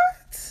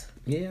 What?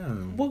 Yeah.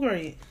 What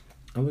grade?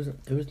 I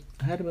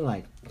had to be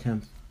like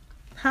 10th.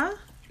 Huh?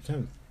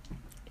 10th.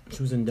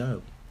 She was in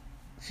Dub.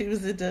 She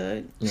was a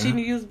dud. Yeah. She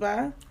knew you was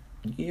bi?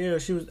 Yeah,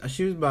 she was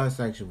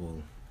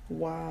bisexual.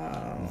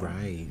 Wow.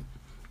 Right.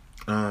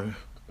 Her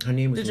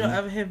name was. Did y'all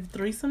ever have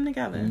threesome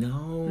together?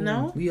 No.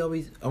 No? We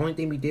always only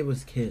thing we did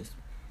was kiss.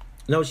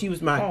 No, she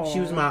was my she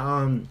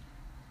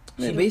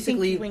Little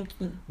basically pinky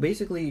winky.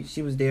 basically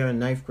she was there in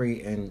 9th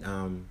grade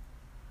and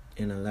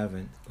in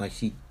 11th. Like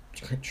she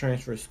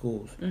transferred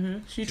schools. Mm-hmm.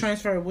 She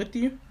transferred with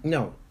you?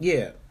 No,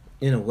 yeah,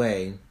 in a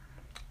way.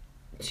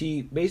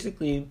 She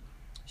basically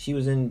she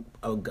was in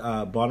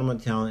Baltimore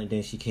town and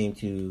then she came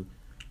to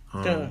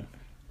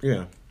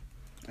yeah.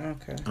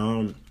 Okay.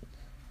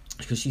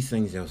 Because she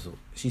sings as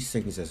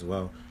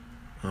well.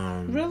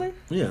 Really?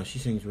 Yeah, she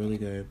sings really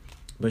good.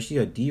 But she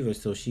a diva,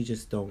 so she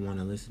just don't want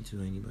to listen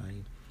to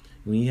anybody.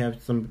 When you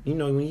have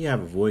when you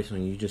have a voice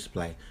on you, just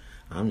like,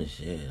 I'm the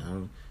shit.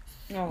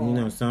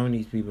 Some of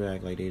these people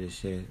act like they the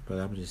shit, but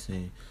I'm just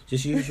saying,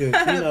 just use your,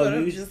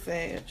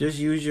 just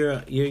use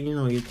your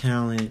your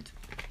talent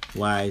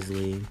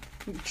wisely.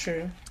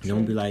 True.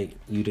 Don't be like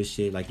you the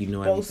shit, like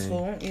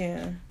boastful,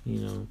 everything.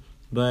 Yeah.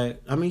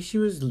 But I mean, she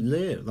was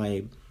lit.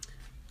 Like,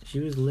 she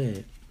was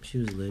lit. She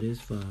was lit as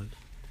fuck.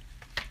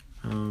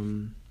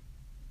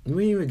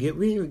 We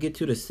didn't even get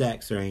to the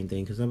sex or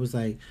anything because I was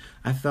like,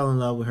 I fell in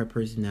love with her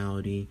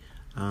personality.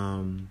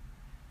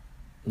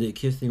 The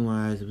kissing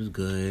wise, it was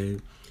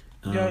good.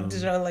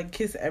 Did y'all like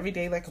kiss every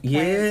day like a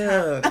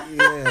plant?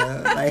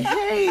 Yeah. Like,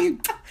 hey.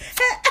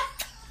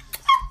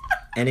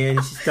 And then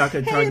she stuck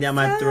her tongue down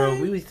my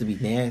throat. We used to be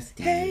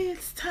nasty. Hey,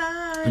 it's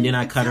time. And then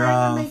I cut her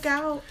off. Make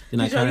out.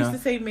 Did y'all used to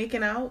say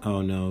making out?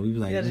 Oh no, we was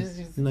like,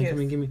 come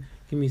on,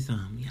 give me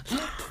some. Yeah.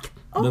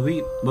 Oh.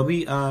 But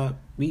we I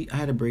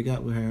had to break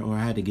up with her, or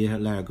I had to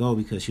let her go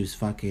because she was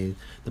fucking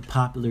the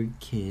popular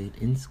kid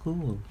in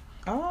school.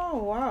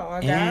 Oh wow,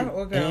 a guy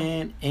or girl?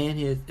 And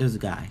it was a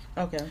guy.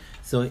 Okay.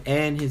 So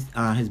and his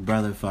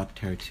brother fucked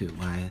her too.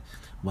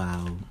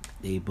 Wow,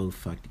 they both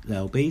fucked.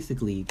 Well,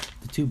 basically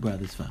the two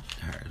brothers fucked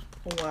her.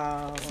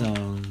 Wow.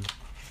 So,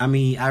 I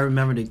mean, I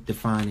remember the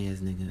fine ass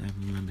nigga. I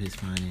remember his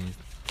fine ass.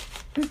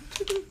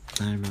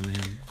 I remember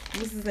him.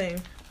 What's his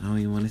name? I don't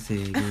even want to say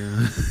it,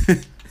 girl.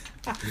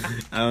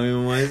 I don't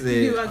even want to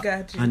say it. I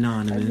got you.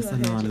 Anonymous.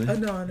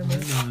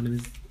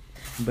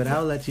 But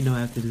I'll let you know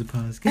after this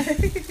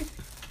podcast.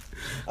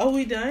 Oh,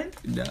 we done?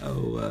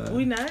 No.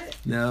 We not?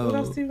 No. What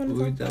else do you want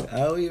to talk about? I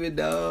don't even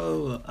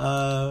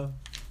know.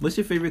 What's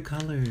your favorite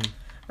color?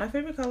 My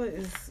favorite color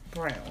is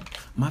brown.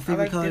 My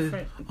favorite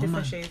color?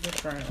 Different shades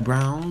of brown.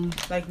 Brown?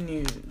 Like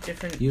nude.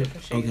 Different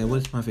shades. Okay,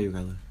 what's my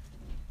favorite color?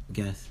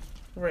 Guess.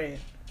 Red.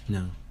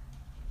 No.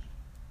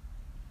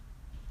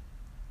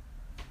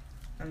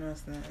 I know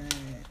it's not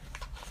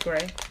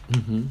gray.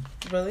 Mm-hmm.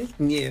 Really?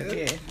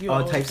 Yeah. Yeah.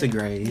 All types of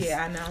grays.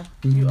 Yeah, I know.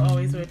 Mm-hmm. You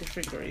always wear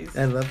different grays.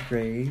 I love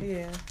gray.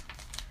 Yeah.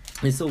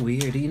 It's so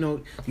weird. Do you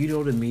know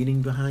the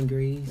meaning behind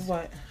grays?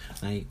 What?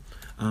 Like,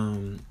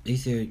 they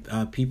said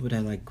people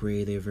that like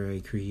gray, they're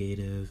very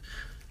creative,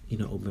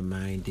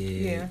 open-minded.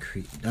 Yeah.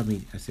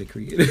 I said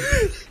creative.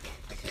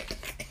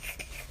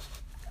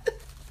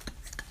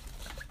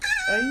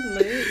 Are you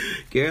lit?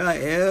 Girl, I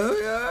am.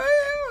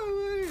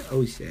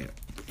 Oh shit.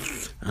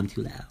 I'm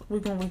too loud. We're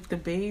gonna wake the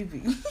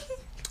baby.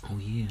 Oh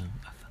yeah,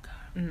 I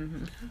forgot.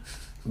 Mm-hmm.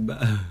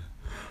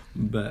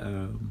 But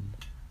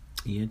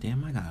yeah,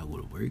 damn, I gotta go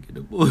to work in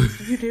the morning.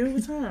 You do?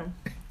 What time?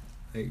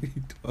 Like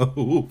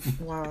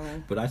 12. Wow.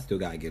 But I still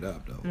gotta get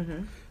up though.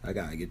 Mm-hmm. I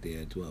gotta get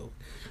there at 12.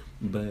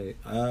 But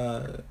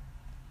well,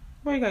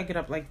 you gotta get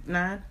up like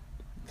 9,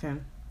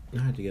 10.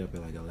 I had to get up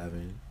at like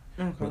 11.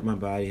 Okay. But my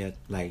body had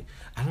I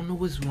don't know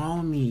what's wrong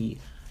with me.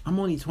 I'm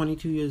only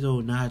 22 years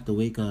old and I have to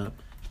wake up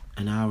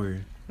an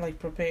hour. Like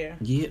prepare.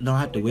 Yeah, no, I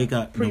have to wake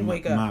up.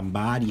 Pre-wake up. My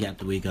body had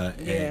to wake up.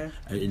 Yeah.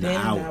 In then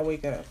an hour. I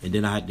wake up. And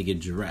then I had to get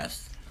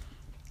dressed.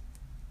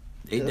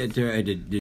 The